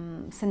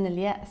سن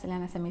اليأس اللي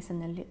أنا أسميه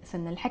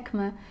سن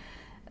الحكمة،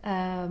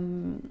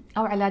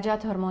 أو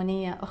علاجات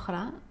هرمونية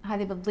أخرى.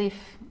 هذه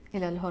بتضيف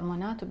إلى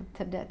الهرمونات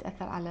وبتبدأ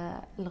تأثر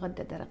على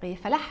الغدة الدرقية.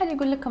 فلا أحد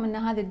يقول لكم أن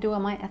هذه الدواء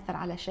ما يأثر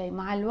على شيء.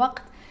 مع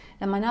الوقت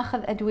لما ناخذ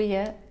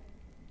أدوية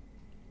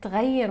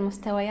تغير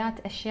مستويات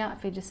أشياء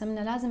في جسمنا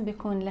لازم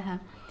بيكون لها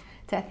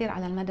تأثير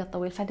على المدى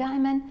الطويل.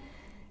 فدائما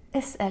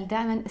اسأل،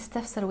 دائما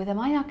استفسر، وإذا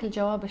ما ياك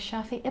الجواب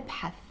الشافي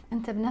ابحث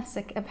أنت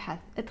بنفسك، ابحث،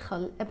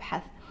 ادخل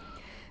ابحث.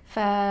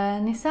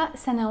 فنساء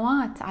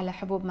سنوات على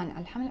حبوب منع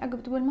الحمل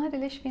عقب تقول ما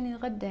أدري ليش فيني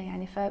غدة،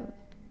 يعني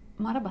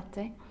فما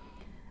ربطتي.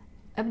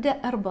 ابدأ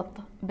اربط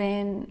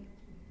بين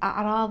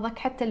أعراضك،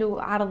 حتى لو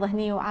عرض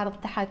هني وعرض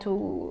تحت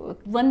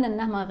وتظن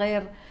أنهم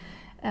غير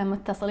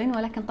متصلين،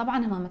 ولكن طبعا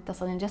هم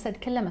متصلين، الجسد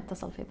كله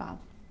متصل في بعض.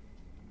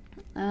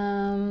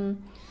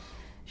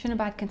 شنو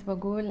بعد كنت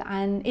بقول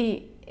عن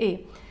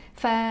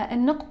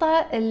فالنقطة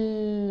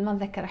ما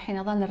أتذكر الحين،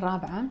 أظن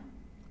الرابعة،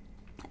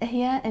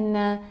 هي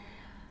أن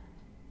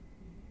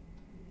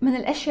من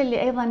الأشياء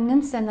اللي أيضا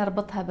ننسى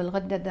نربطها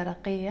بالغدة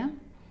الدرقية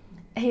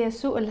هي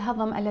سوء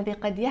الهضم الذي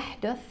قد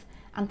يحدث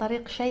عن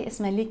طريق شيء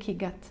اسمه ليكي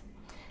جت.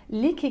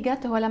 ليكي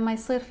جت هو لما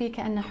يصير فيه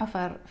كأنه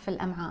حفر في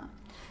الأمعاء.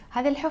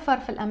 هذه الحفر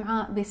في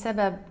الأمعاء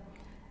بسبب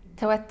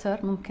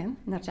توتر، ممكن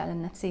نرجع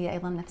للنفسية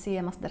أيضا،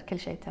 نفسية مصدر كل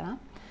شيء ترى،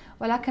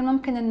 ولكن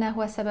ممكن أنه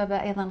هو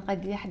سببه أيضا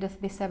قد يحدث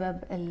بسبب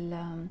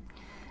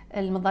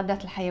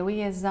المضادات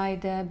الحيوية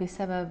الزايدة،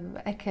 بسبب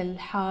أكل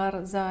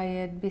حار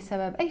زايد،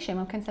 بسبب أي شيء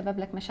ممكن سبب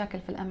لك مشاكل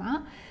في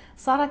الأمعاء.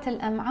 صارت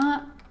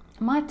الأمعاء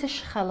ما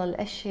تشخل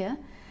الأشياء،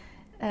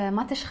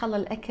 ما تشخل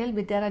الأكل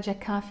بدرجة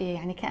كافية،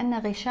 يعني كأن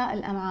غشاء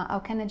الأمعاء أو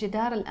كأن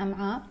جدار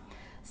الأمعاء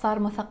صار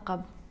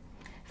مثقب،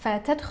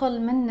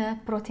 فتدخل منه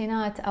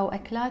بروتينات أو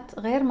أكلات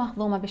غير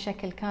مهضومة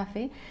بشكل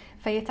كافي،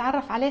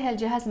 فيتعرف عليها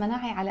الجهاز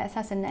المناعي على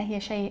أساس أن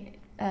هي شيء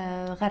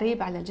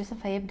غريب على الجسم،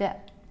 فيبدأ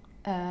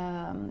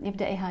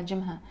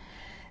يهاجمها.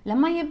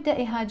 لما يبدأ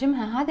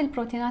يهاجمها هذه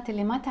البروتينات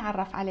اللي ما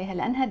تعرف عليها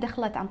لأنها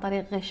دخلت عن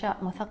طريق غشاء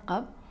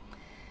مثقب،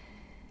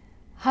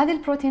 هذه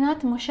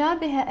البروتينات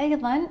مشابهة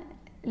أيضا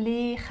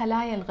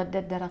لخلايا الغدة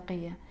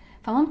الدرقية،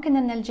 فممكن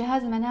أن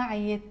الجهاز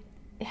المناعي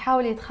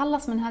يحاول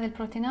يتخلص من هذه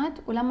البروتينات،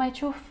 ولما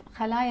يشوف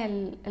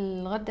خلايا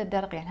الغدة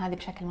الدرقية، يعني هذه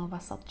بشكل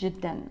مبسط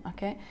جدا،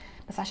 أوكي،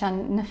 بس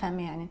عشان نفهم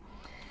يعني.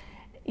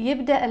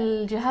 يبدأ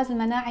الجهاز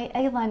المناعي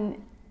أيضا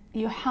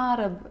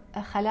يحارب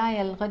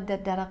خلايا الغدة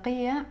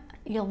الدرقية،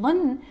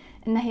 يظن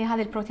أن هي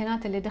هذه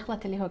البروتينات اللي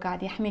دخلت اللي هو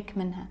قاعد يحميك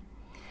منها.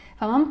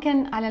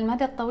 فممكن على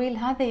المدى الطويل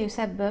هذا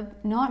يسبب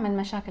نوع من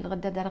مشاكل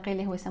الغدة الدرقية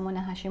اللي هو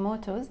يسمونها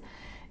هاشيموتوز،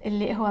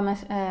 اللي هو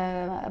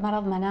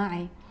مرض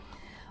مناعي.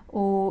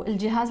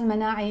 والجهاز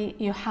المناعي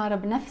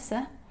يحارب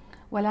نفسه،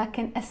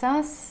 ولكن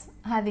أساس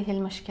هذه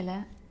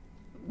المشكلة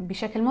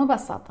بشكل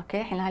مبسط،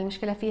 اوكي، الحين هاي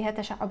المشكله فيها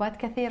تشعبات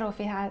كثيره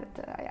وفيها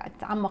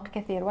تعمق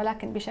كثير،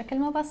 ولكن بشكل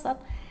مبسط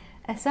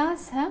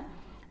اساسها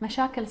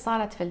مشاكل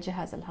صارت في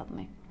الجهاز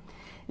الهضمي.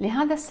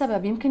 لهذا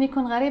السبب يمكن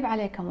يكون غريب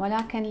عليكم،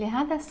 ولكن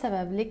لهذا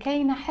السبب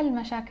لكي نحل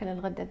مشاكل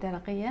الغده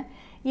الدرقيه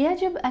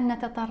يجب ان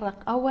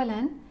نتطرق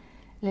اولا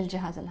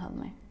للجهاز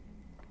الهضمي.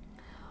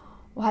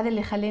 وهذا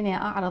اللي يخليني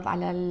اعرض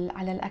على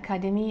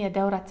الاكاديميه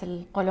دوره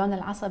القولون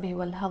العصبي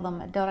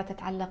والهضم. الدوره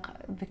تتعلق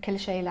بكل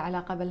شيء له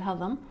علاقه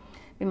بالهضم،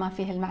 بما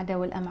فيه المعدة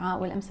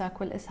والأمعاء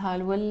والإمساك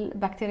والإسهال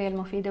والبكتيريا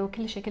المفيدة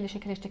وكل شيء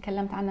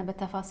تكلمت عنه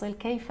بالتفاصيل،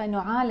 كيف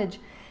نعالج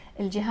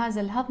الجهاز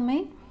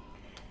الهضمي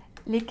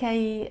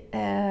لكي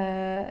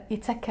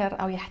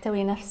يتسكر أو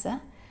يحتوي نفسه،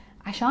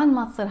 عشان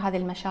ما تصير هذه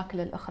المشاكل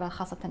الأخرى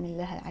خاصة اللي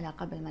لها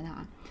علاقة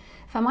بالمناعة.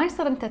 فما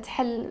يصير أنت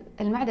تحل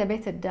المعدة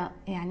بيت الداء،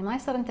 يعني ما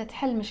يصير أنت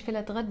تحل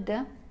مشكلة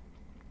غدة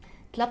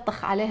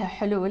تلطخ عليها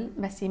حلول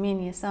بس يمين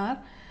يسار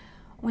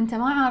وانت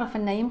ما عارف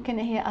انه يمكن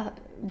هي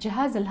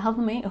الجهاز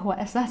الهضمي هو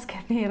اساس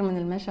كثير من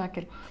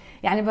المشاكل.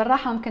 يعني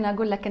بالراحه ممكن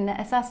اقول لك ان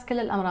اساس كل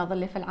الامراض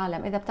اللي في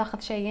العالم اذا بتاخذ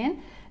شيئين،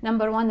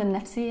 نمبر 1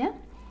 النفسيه،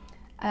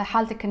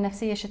 حالتك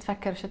النفسيه، شو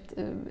تفكر،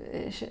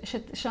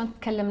 شلون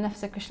تكلم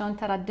نفسك، شلون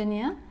ترى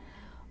الدنيا،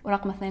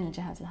 ورقم 2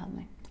 الجهاز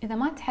الهضمي. اذا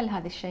ما تحل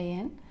هذه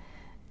الشيئين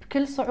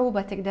بكل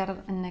صعوبه تقدر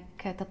انك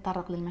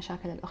تتطرق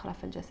للمشاكل الاخرى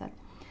في الجسد.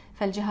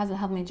 فالجهاز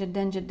الهضمي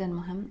جدا جدا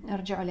مهم.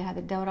 ارجعوا لهذه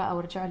الدوره او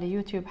ارجعوا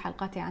ليوتيوب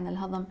حلقاتي عن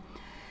الهضم.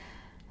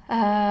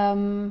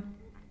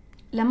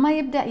 لما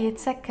يبدأ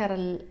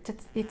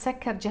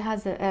يتسكر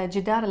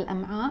جدار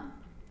الأمعاء،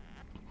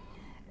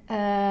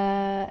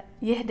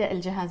 يهدأ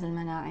الجهاز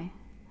المناعي،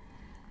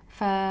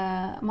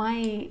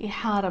 فما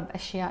يحارب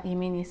أشياء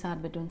يمين يسار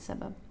بدون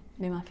سبب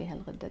بما فيها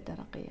الغدة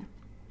الدرقية.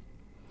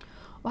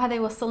 وهذا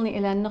يوصلني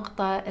إلى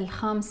النقطة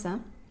الخامسة.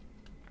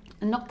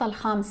 النقطة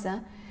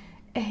الخامسة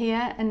هي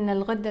أن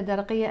الغدة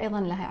الدرقية أيضا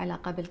لها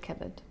علاقة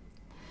بالكبد.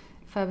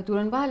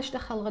 فبتقولون بقى ليش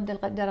دخل الغدة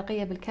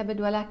الدرقية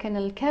بالكبد؟ ولكن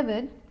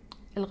الكبد،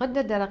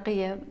 الغدة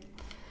الدرقية،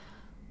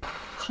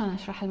 شلون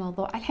أشرح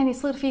الموضوع؟ الحين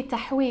يصير في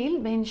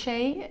تحويل بين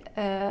شيء،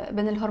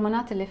 بين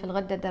الهرمونات اللي في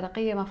الغدة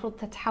الدرقية مفروض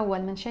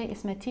تتحول من شيء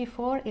اسمه T4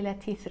 إلى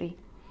T3.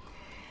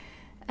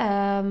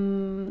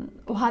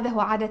 وهذا هو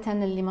عادة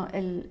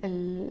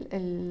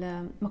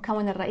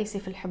المكون الرئيسي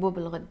في الحبوب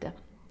الغدة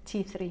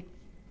T3.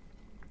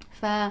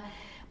 فما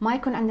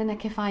يكون عندنا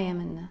كفاية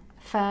منه.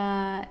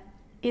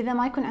 إذا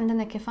ما يكون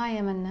عندنا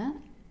كفاية منه،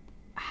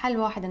 حل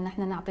واحد إن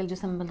إحنا نعطي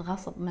الجسم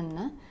بالغصب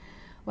منه،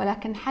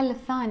 ولكن الحل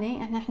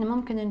الثاني إحنا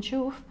ممكن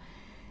نشوف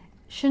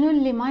شنو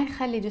اللي ما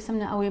يخلي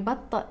جسمنا أو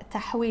يبطئ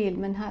تحويل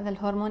من هذا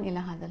الهرمون إلى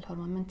هذا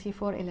الهرمون، من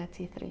T4 إلى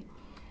T3.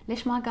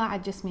 ليش ما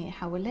قاعد جسمي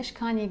يحول؟ ليش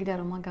كان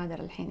يقدر وما قادر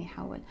الحين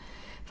يحول؟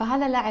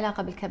 فهذا لا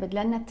علاقة بالكبد،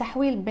 لأن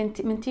التحويل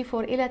من T4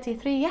 إلى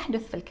T3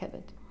 يحدث في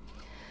الكبد.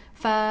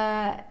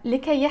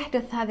 فلكي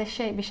يحدث هذا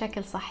الشيء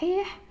بشكل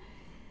صحيح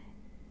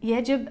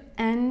يجب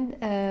أن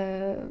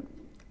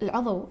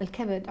العضو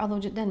الكبد عضو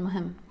جدا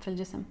مهم في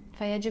الجسم،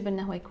 فيجب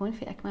أنه يكون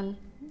في أكمل.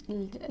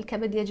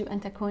 الكبد يجب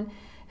أن تكون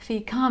في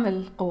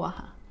كامل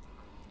قواها.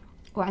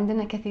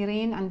 وعندنا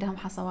كثيرين عندهم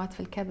حصوات في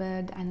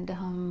الكبد،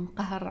 عندهم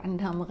قهر،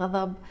 عندهم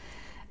غضب،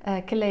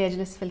 كله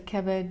يجلس في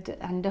الكبد،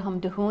 عندهم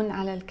دهون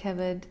على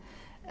الكبد،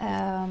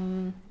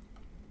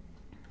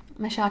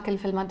 مشاكل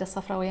في المادة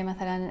الصفراوية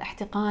مثلا،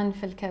 احتقان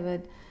في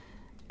الكبد.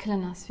 كل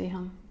الناس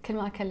فيهم، كل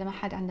ما أكلم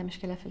أحد عنده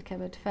مشكلة في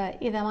الكبد.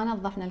 فإذا ما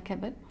نظفنا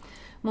الكبد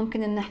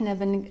ممكن أن احنا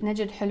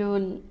نجد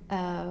حلول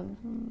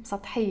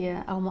سطحية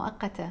أو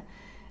مؤقتة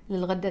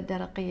للغدة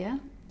الدرقية،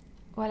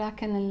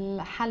 ولكن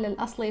الحل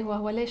الأصلي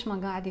هو ليش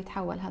ما قاعد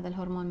يتحول هذا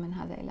الهرمون من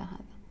هذا إلى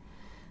هذا،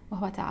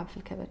 وهو تعب في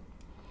الكبد.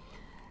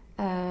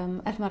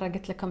 ألف مرة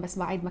قلت لكم بس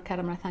بعيد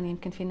بكرر مرة ثانية،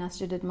 يمكن في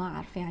ناس جدد ما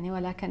أعرف يعني،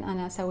 ولكن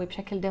أنا أسوي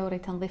بشكل دوري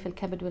تنظيف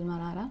الكبد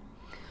والمرارة،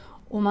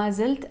 وما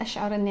زلت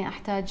أشعر أني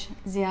أحتاج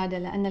زيادة،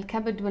 لأن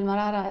الكبد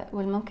والمرارة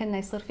والممكن أن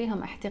يصير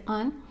فيهم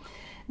احتقان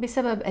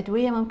بسبب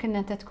أدوية ممكن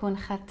أن تكون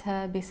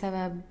أخذتها،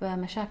 بسبب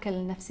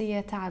مشاكل نفسية،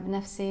 تعب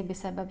نفسي،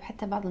 بسبب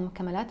حتى بعض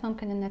المكملات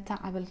ممكن أن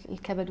تتعب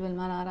الكبد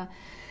والمرارة.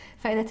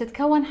 فإذا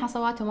تتكون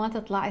حصوات وما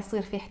تطلع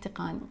يصير في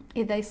احتقان.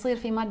 إذا يصير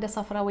في مادة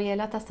صفراوية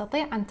لا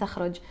تستطيع أن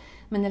تخرج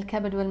من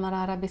الكبد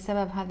والمرارة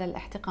بسبب هذا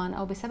الاحتقان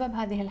أو بسبب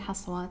هذه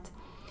الحصوات،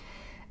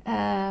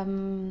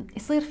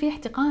 يصير في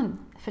احتقان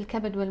في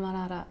الكبد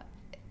والمرارة.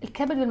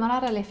 الكبد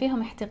والمرارة اللي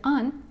فيهم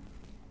احتقان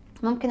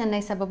ممكن أن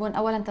يسببون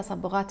أولا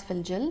تصبغات في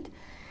الجلد،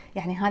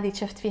 يعني هذه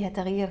شفت فيها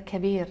تغيير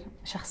كبير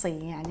شخصي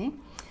يعني،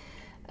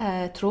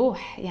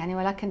 تروح يعني،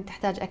 ولكن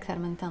تحتاج أكثر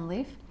من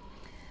تنظيف.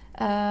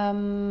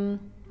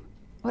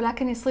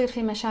 ولكن يصير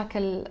في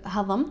مشاكل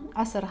هضم،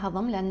 عسر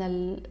هضم، لأن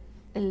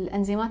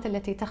الانزيمات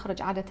التي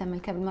تخرج عاده من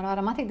الكبد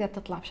المراره ما تقدر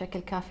تطلع بشكل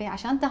كافي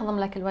عشان تهضم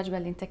لك الوجبه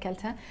اللي انت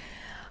اكلتها.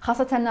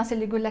 خاصه الناس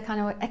اللي يقول لك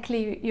انا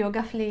اكلي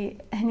يوقف لي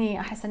هني،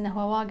 احس انه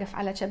هو واقف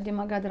على كبدي،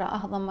 ما قادره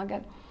اهضم، ما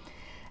قادر.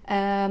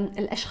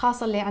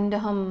 الاشخاص اللي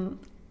عندهم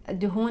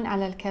دهون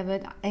على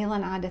الكبد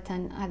ايضا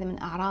عاده هذه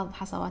من اعراض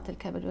حصوات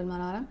الكبد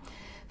والمراره.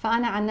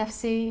 فانا عن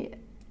نفسي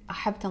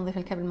احب تنظيف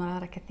الكبد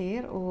والمراره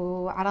كثير،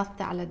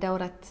 وعرضت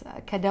على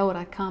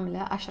كدوره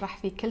كامله اشرح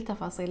في كل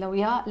تفاصيله،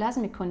 ويا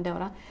لازم يكون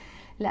دوره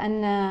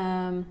لان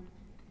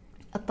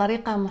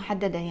الطريقه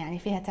محدده، يعني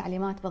فيها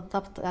تعليمات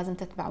بالضبط لازم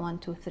تتبع 1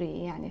 2 3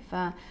 يعني،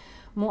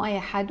 فمو اي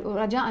حد.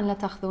 ورجاء لا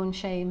تاخذون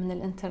شيء من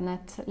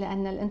الانترنت،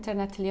 لان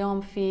الانترنت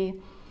اليوم في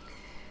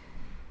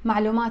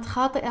معلومات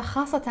خاطئه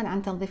خاصه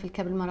عن تنظيف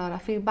الكبد المراره.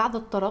 في بعض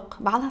الطرق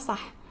بعضها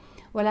صح،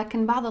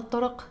 ولكن بعض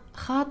الطرق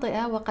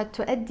خاطئه وقد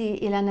تؤدي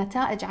الى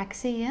نتائج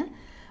عكسيه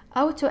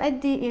او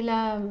تؤدي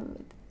الى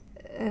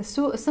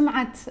سوء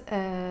سمعه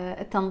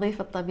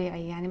التنظيف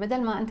الطبيعي. يعني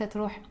بدل ما انت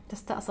تروح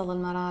تستأصل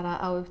المراره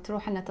او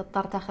تروح انك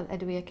تضطر تاخذ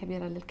ادويه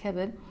كبيره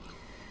للكبد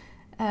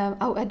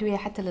او ادويه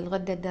حتى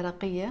للغده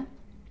الدرقيه،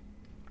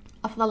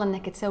 افضل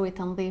انك تسوي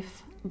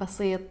تنظيف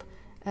بسيط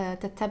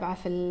تتبعه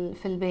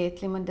في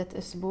البيت لمده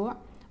اسبوع،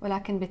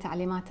 ولكن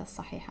بتعليماته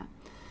الصحيحه.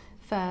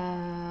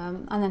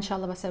 فأنا إن شاء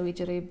الله بسوي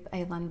جريب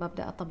أيضا،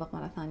 ببدأ أطبق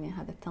مرة ثانية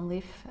هذا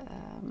التنظيف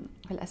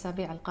في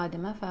الأسابيع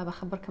القادمة،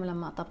 فبخبركم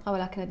لما أطبقه.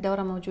 ولكن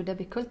الدورة موجودة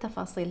بكل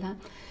تفاصيلها.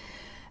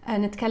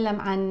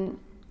 نتكلم عن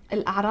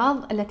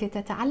الأعراض التي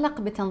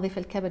تتعلق بتنظيف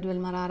الكبد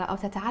والمرارة أو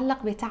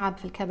تتعلق بتعب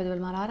في الكبد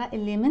والمرارة،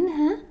 اللي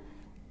منها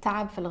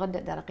تعب في الغدة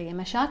الدرقية.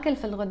 مشاكل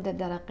في الغدة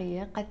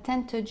الدرقية قد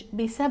تنتج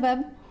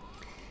بسبب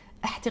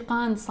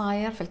احتقان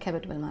صاير في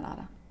الكبد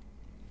والمرارة.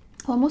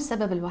 هو مو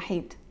السبب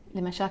الوحيد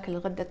لمشاكل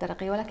الغدة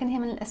الدرقية، ولكن هي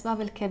من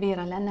الأسباب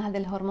الكبيرة، لأن هذا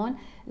الهرمون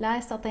لا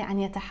يستطيع أن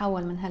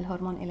يتحول من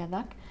هالهرمون إلى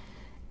ذاك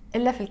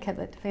إلا في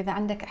الكبد. فإذا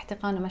عندك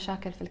احتقان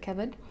ومشاكل في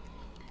الكبد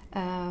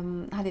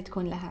هذه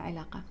تكون لها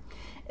علاقة.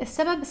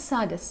 السبب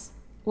السادس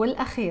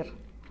والأخير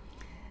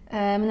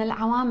من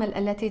العوامل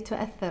التي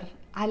تؤثر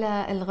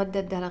على الغدة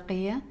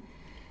الدرقية،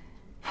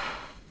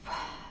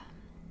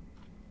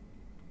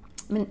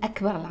 من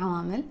أكبر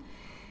العوامل،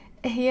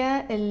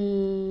 هي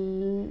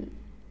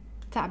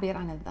التعبير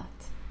عن الذات.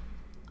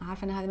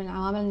 عارفة أن هذه من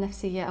العوامل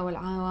النفسية أو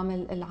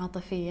العوامل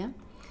العاطفية،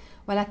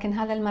 ولكن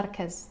هذا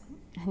المركز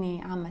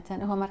هني عامة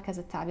هو مركز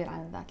التعبير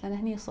عن الذات، لأن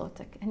هني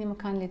صوتك، هني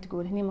مكان اللي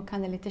تقول، هني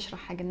مكان اللي تشرح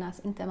حق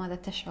الناس أنت ماذا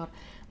تشعر،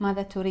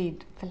 ماذا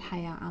تريد في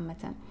الحياة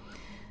عامة.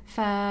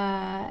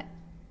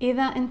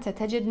 فإذا أنت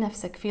تجد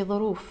نفسك في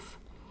ظروف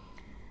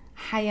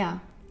حياة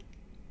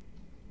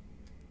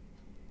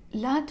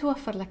لا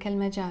توفر لك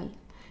المجال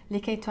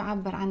لكي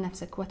تعبر عن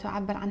نفسك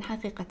وتعبر عن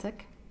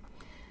حقيقتك،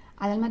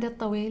 على المدى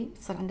الطويل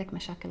تصير عندك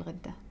مشاكل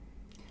غدة،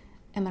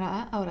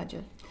 امرأة أو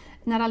رجل.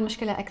 نرى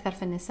المشكلة أكثر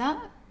في النساء،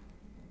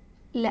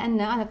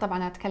 لأن أنا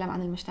طبعا أتكلم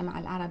عن المجتمع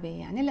العربي،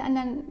 يعني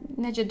لأن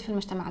نجد في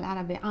المجتمع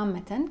العربي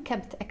عامة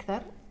كبت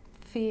أكثر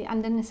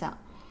عند النساء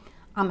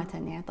عامة.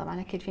 يعني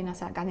طبعا أكيد في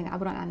ناس قاعدين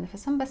يعبرون عن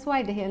نفسهم، بس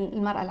وايد هي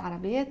المرأة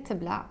العربية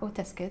تبلع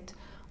وتسكت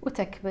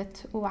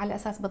وتكبت، وعلى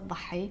أساس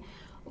بتضحي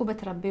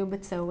وبتربي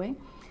وبتسوي.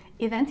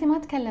 إذا أنت ما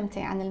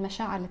تكلمتي عن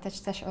المشاعر اللي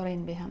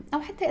تشعرين بها،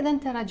 أو حتى إذا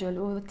أنت رجل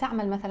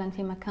وتعمل مثلا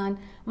في مكان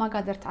ما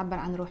قادر تعبر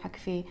عن روحك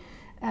فيه،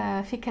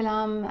 في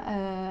كلام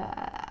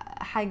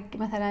حق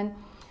مثلا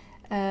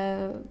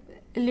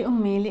اللي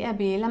أمي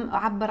لأبي لم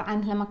أعبر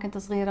عنه لما كنت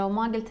صغيرة،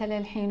 وما قلت له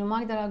الحين وما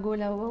أقدر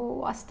أقوله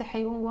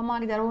وأستحي وما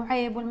أقدر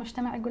وعيب،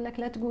 والمجتمع يقول لك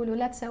لا تقول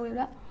ولا تسوي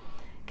ولا،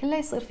 كله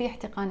يصير فيه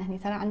احتقان. هني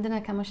ترى عندنا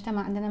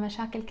كمجتمع عندنا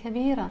مشاكل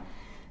كبيرة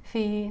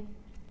في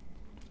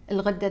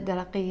الغدة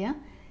الدرقية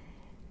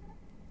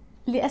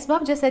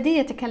لأسباب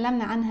جسدية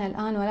تكلمنا عنها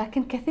الآن،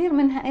 ولكن كثير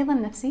منها أيضا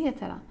نفسية.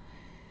 ترى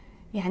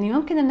يعني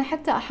ممكن أن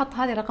حتى أحط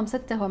هذه رقم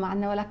 6 هو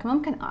معنا، ولكن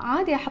ممكن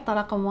عادي أحط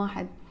رقم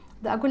 1.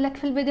 بدي أقول لك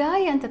في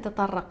البداية أنت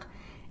تتطرق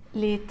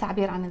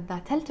للتعبير عن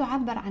الذات. هل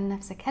تعبر عن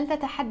نفسك؟ هل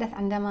تتحدث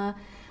عندما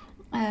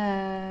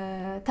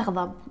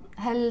تغضب؟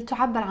 هل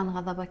تعبر عن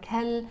غضبك؟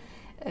 هل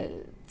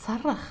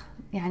تصرخ؟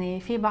 يعني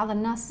في بعض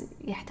الناس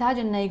يحتاج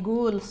أنه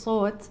يقول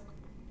صوت،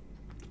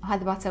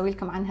 وهذا بسوي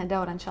لكم عنها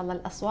دورة إن شاء الله،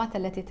 الأصوات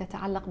التي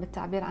تتعلق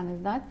بالتعبير عن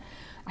الذات،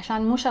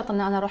 عشان مو شرط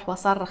أن أنا أروح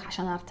وأصرخ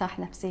عشان أرتاح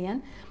نفسيا.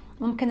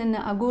 ممكن أن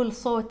أقول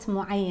صوت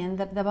معين،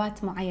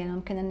 ذبذبات معينة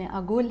ممكن أني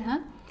أقولها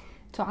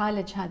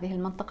تعالج هذه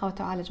المنطقة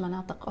وتعالج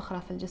مناطق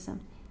أخرى في الجسم.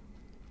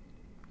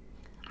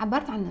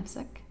 عبرت عن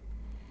نفسك،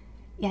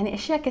 يعني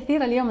أشياء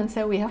كثيرة اليوم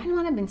نسويها وإحنا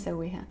ما نبي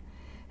نسويها.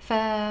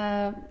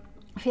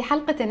 في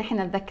حلقة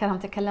احنا نتذكرهم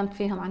تكلمت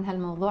فيهم عن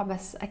هالموضوع،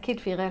 بس أكيد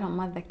في غيرهم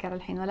ما أتذكر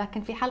الحين،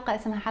 ولكن في حلقة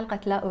اسمها حلقة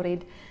لا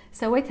أريد،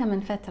 سويتها من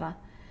فترة،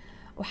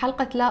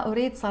 وحلقة لا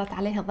أريد صارت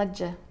عليها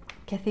ضجة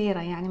كثيرة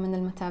يعني من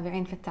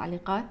المتابعين في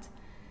التعليقات.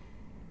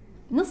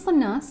 نص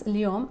الناس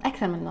اليوم،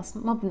 أكثر من نص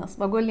مو بنص،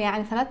 بقول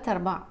يعني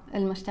 3/4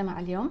 المجتمع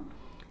اليوم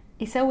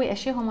يسوي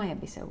أشياء هو ما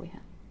يبي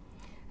يسويها.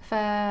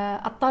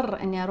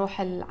 فاضطر اني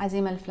اروح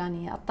العزيمه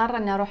الفلانيه، اضطر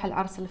اني اروح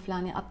العرس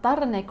الفلاني،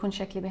 اضطر انه يكون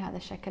شكلي بهذا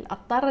الشكل،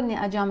 اضطر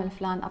اني اجامل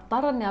فلان،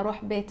 اضطر اني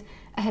اروح بيت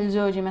اهل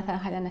زوجي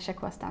مثلا. هاي انا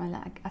شكوى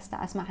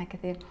اسمعها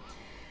كثير.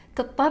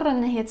 تضطر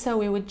ان هي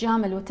تسوي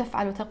وتجامل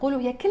وتفعل وتقول،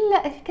 وهي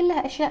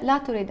كلها اشياء لا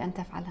تريد ان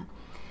تفعلها.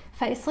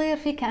 فيصير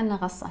في كأنه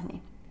غصة هني.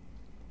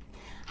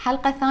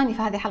 حلقة ثانية،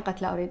 فهذه حلقة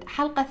لا أريد.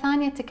 حلقة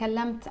ثانية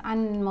تكلمت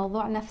عن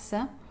الموضوع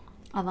نفسه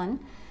أظن،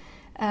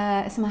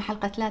 اسمها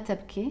حلقة لا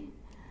تبكي،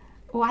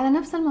 وعلى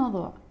نفس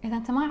الموضوع. إذا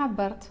أنت ما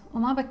عبرت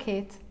وما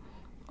بكيت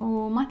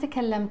وما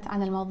تكلمت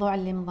عن الموضوع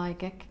اللي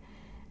مضايقك،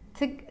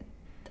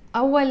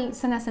 أول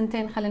سنة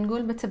سنتين خلينا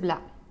نقول بتبلع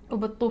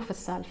وبتطوف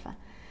السالفة،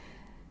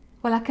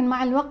 ولكن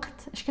مع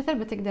الوقت ايش كثر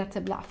بتقدر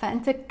تبلع.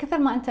 فانت كثر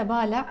ما انت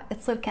بالع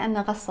تصير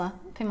كأنه غصة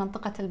في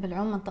منطقة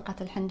البلعوم، منطقة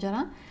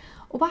الحنجرة.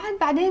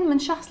 بعدين من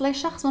شخص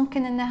لشخص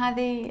ممكن ان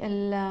هذه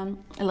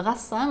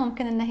الغصة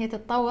ممكن ان هي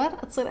تتطور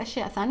تصير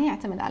اشياء ثانية،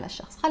 يعتمد على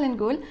الشخص. خلينا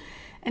نقول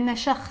ان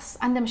شخص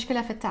عنده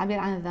مشكلة في التعبير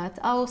عن الذات،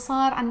 او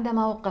صار عنده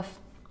موقف،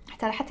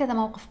 حتى اذا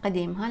موقف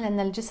قديم، لان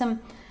الجسم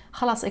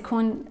خلاص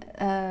يكون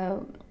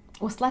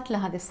وصلت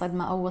له هذه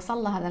الصدمة او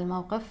وصل له هذا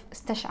الموقف،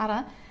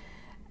 استشعره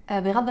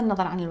بغض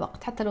النظر عن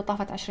الوقت، حتى لو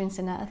طافت 20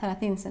 سنة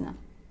 30 سنة.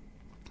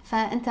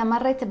 فأنت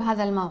مريت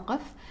بهذا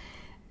الموقف،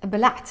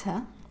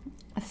 بلعتها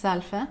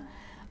السالفة،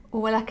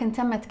 ولكن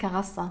تمت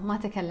كغصة، ما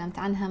تكلمت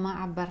عنها، ما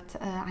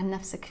عبرت عن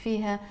نفسك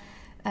فيها،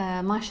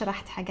 ما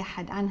شرحت حق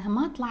أحد عنها،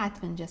 ما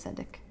طلعت من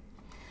جسدك.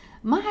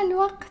 مع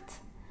الوقت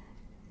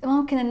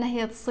ممكن أن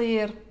هي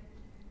تصير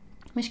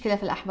مشكلة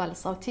في الأحبال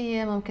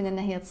الصوتية، ممكن أن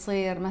هي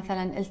تصير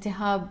مثلا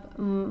التهاب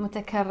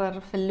متكرر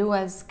في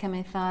اللوز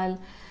كمثال.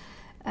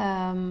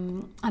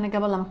 أنا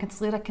قبل لما كنت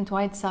صغيرة كنت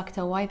وايد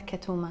ساكتة ووايد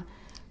كتومة،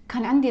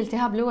 كان عندي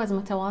التهاب لوز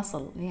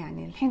متواصل،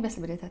 يعني الحين بس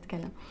بديت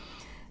أتكلم.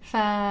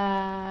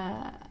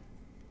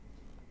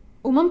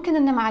 وممكن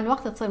أن مع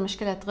الوقت تصير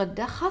مشكلة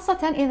غدة،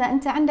 خاصة إذا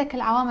أنت عندك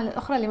العوامل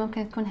الأخرى اللي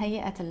ممكن تكون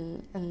هيئة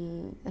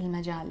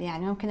المجال.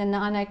 يعني ممكن أن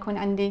أنا يكون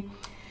عندي،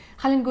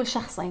 خلينا نقول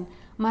شخصين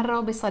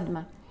مروا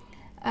بصدمة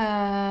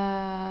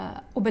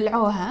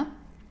وبلعوها،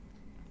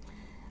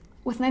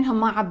 واثنينهم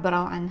ما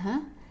عبروا عنها.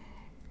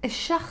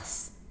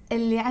 الشخص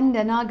اللي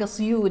عنده ناقص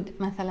يود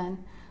مثلا،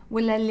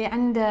 ولا اللي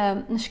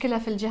عنده مشكلة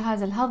في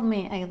الجهاز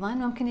الهضمي أيضا،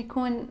 ممكن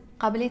يكون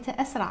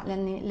قابليته أسرع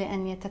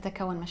لأن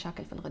تتكون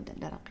مشاكل في الغدة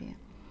الدرقية.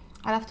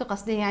 عرفتوا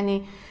قصدي؟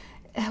 يعني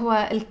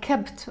هو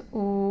الكبت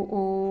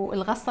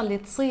والغصة اللي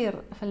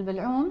تصير في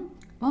البلعوم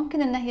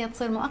ممكن أن هي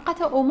تصير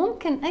مؤقتة،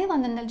 وممكن أيضا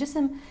أن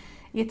الجسم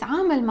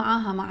يتعامل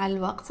معاها مع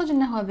الوقت. صدق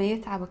أنه هو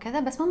بيتعب وكذا،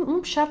 بس مو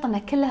بشرط أنها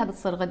كلها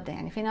بتصير غدة.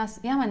 يعني في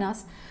ناس، ياما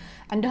ناس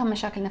عندهم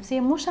مشاكل نفسية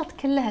مو شرط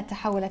كلها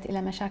تحولت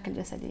إلى مشاكل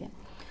جسدية،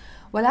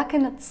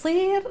 ولكن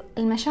تصير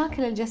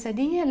المشاكل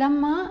الجسدية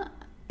لما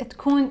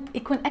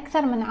يكون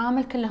أكثر من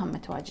عامل كلهم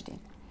متواجدين.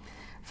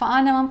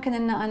 فأنا ممكن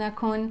أن أنا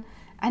أكون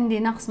عندي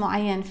نقص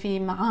معين في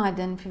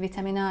معادن، في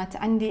فيتامينات،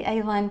 عندي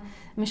أيضا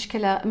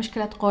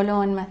مشكلة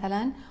قولون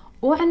مثلا،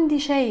 وعندي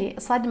شيء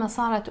صدمة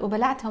صارت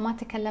وبلعتها وما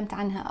تكلمت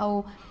عنها،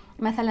 أو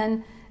مثلا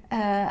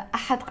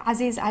أحد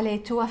عزيز علي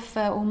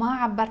توفى وما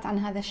عبرت عن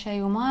هذا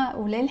الشيء،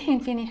 وللحين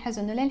فيني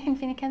حزن، وللحين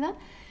فيني كذا.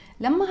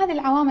 لما هذه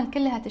العوامل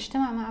كلها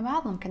تجتمع مع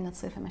بعض ممكن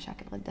تصير في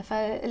مشاكل غدة.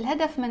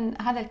 فالهدف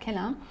من هذا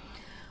الكلام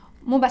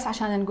مو بس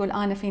عشان نقول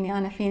أنا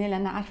فيني،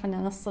 لأن عارفة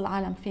أن نص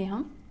العالم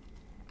فيهم،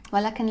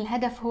 ولكن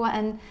الهدف هو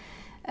أن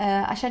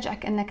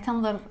أشجعك أنك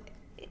تنظر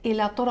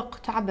إلى طرق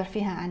تعبر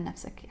فيها عن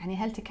نفسك. يعني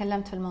هل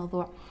تكلمت في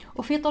الموضوع؟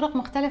 وفي طرق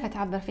مختلفة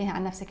تعبر فيها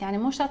عن نفسك. يعني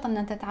مو شرط أن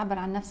أنت تعبر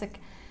عن نفسك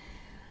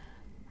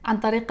عن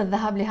طريق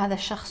الذهاب لهذا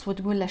الشخص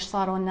وتقول ليش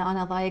صار وأن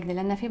أنا ضايقني،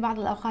 لأن في بعض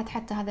الأوقات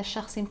حتى هذا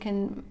الشخص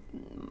يمكن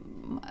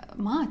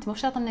مات، مو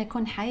شرط أنه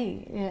يكون حي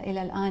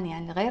إلى الآن،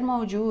 يعني غير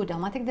موجود، أو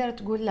ما تقدر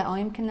تقول له، أو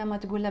يمكن لما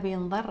تقول له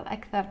بينضر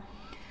أكثر.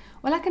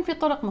 ولكن في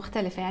طرق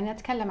مختلفة، يعني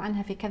أتكلم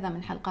عنها في كذا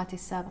من حلقاتي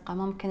السابقة.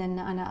 ممكن أن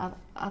أنا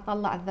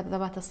أطلع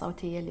الذبذبات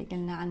الصوتية اللي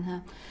قلنا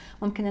عنها،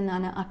 ممكن أن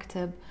أنا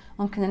أكتب،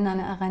 ممكن أن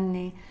أنا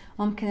أغني،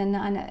 ممكن أن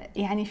أنا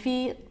يعني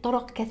في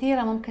طرق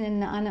كثيرة ممكن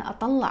أن أنا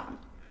أطلع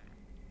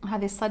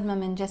هذه الصدمة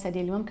من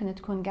جسدي اللي ممكن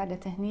تكون قاعدة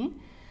تهني.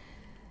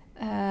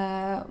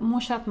 مو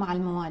شرط مع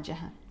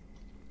المواجهة.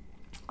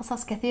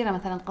 قصص كثيرة،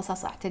 مثلا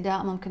قصص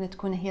اعتداء ممكن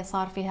تكون هي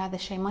صار في هذا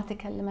الشيء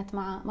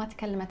ما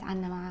تكلمت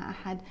عنه مع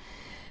أحد،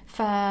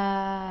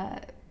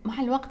 فمع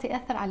الوقت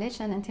يأثر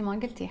عليك لأن أنت ما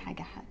قلتي حق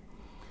أحد.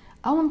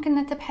 أو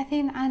ممكن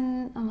تبحثين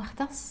عن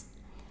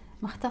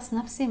مختص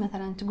نفسي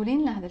مثلا،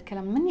 تقولين له هذا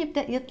الكلام، من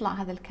يبدأ يطلع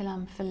هذا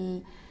الكلام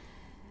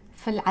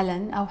في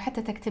العلن، أو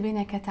حتى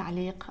تكتبينه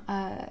كتعليق،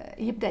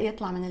 يبدأ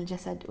يطلع من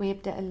الجسد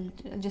ويبدأ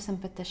الجسم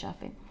في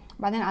التشافي.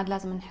 بعدين عاد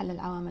لازم نحل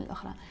العوامل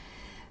الأخرى.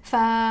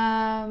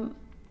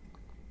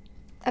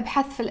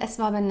 ابحث في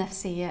الأسباب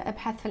النفسية،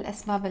 ابحث في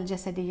الأسباب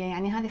الجسدية.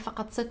 يعني هذه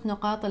فقط 6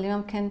 نقاط اللي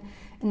ممكن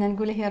أن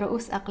نقول هي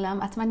رؤوس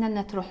أقلام. أتمنى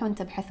أن تروحون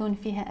تبحثون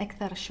فيها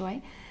أكثر شوي،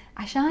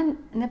 عشان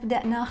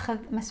نبدأ ناخذ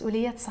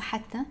مسؤولية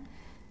صحتنا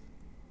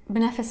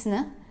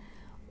بنفسنا،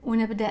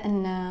 ونبدأ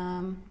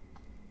أن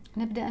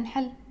نبدأ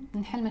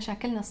نحل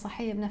مشاكلنا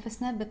الصحية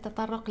بنفسنا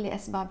بالتطرق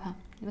لأسبابها،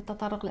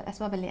 بالتطرق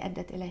للأسباب اللي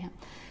أدت إليها.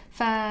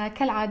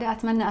 فكالعادة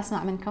أتمنى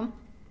أسمع منكم،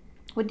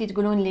 ودي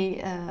تقولون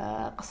لي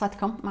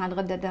قصتكم مع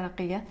الغدة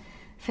الدرقية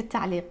في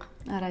التعليق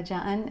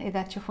رجاء.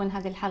 إذا تشوفون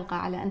هذه الحلقة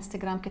على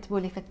انستغرام كتبوا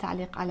لي في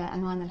التعليق على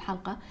عنوان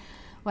الحلقة،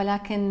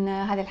 ولكن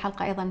هذه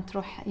الحلقة أيضا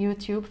تروح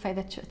يوتيوب،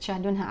 فإذا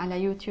تشاهدونها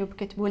على يوتيوب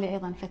كتبوا لي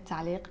أيضا في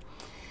التعليق.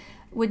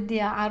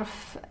 ودي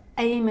أعرف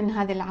أي من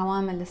هذه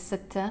العوامل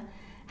الستة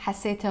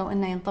حسيتوا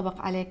أنه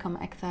ينطبق عليكم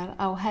أكثر،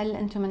 أو هل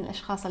أنتم من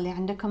الأشخاص اللي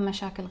عندكم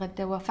مشاكل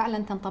غدة وفعلا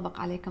تنطبق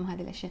عليكم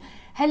هذه الأشياء.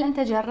 هل أنت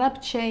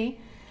جربت شيء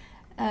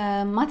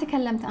ما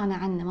تكلمت أنا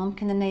عنه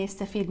ممكن أنه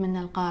يستفيد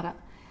منه القارئ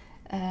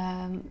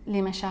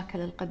لمشاكل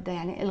الغدة،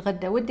 يعني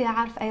الغدة. ودي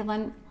أعرف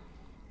أيضا،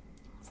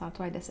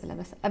 صارت وايد أسئلة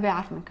بس أبي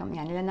أعرف منكم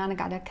يعني، لأن أنا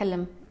قاعدة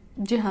أتكلم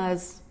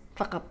جهاز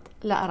فقط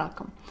لا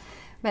أراكم،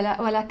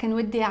 ولكن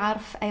ودي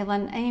أعرف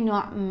أيضا أي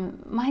نوع،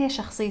 ما هي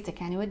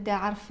شخصيتك يعني. ودي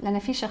أعرف لأن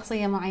في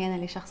شخصية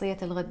معينة لشخصية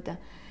الغدة،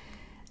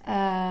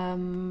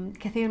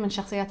 كثير من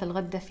شخصيات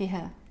الغدة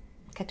فيها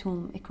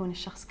كتوم، يكون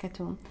الشخص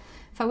كتوم.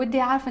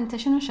 فودي أعرف أنت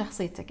شنو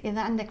شخصيتك،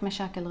 إذا عندك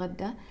مشاكل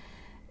غدة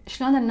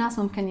شلون الناس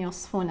ممكن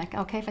يوصفونك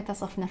أو كيف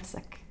تصف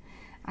نفسك،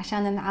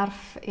 عشان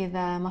نعرف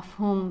إذا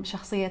مفهوم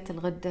شخصية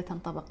الغدة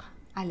تنطبق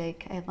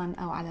عليك أيضا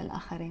أو على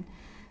الآخرين.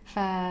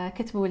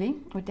 فكتبوا لي،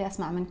 ودي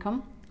أسمع منكم،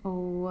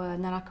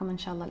 ونراكم إن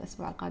شاء الله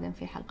الأسبوع القادم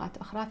في حلقات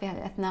أخرى. في هذه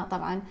الأثناء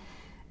طبعا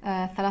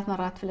 3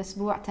 مرات في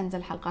الأسبوع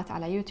تنزل حلقات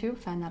على يوتيوب،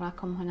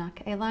 فنراكم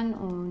هناك أيضا،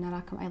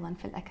 ونراكم أيضا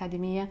في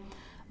الأكاديمية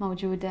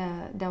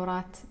موجودة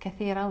دورات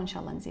كثيرة وإن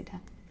شاء الله نزيدها.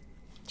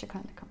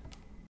 شكرا لكم.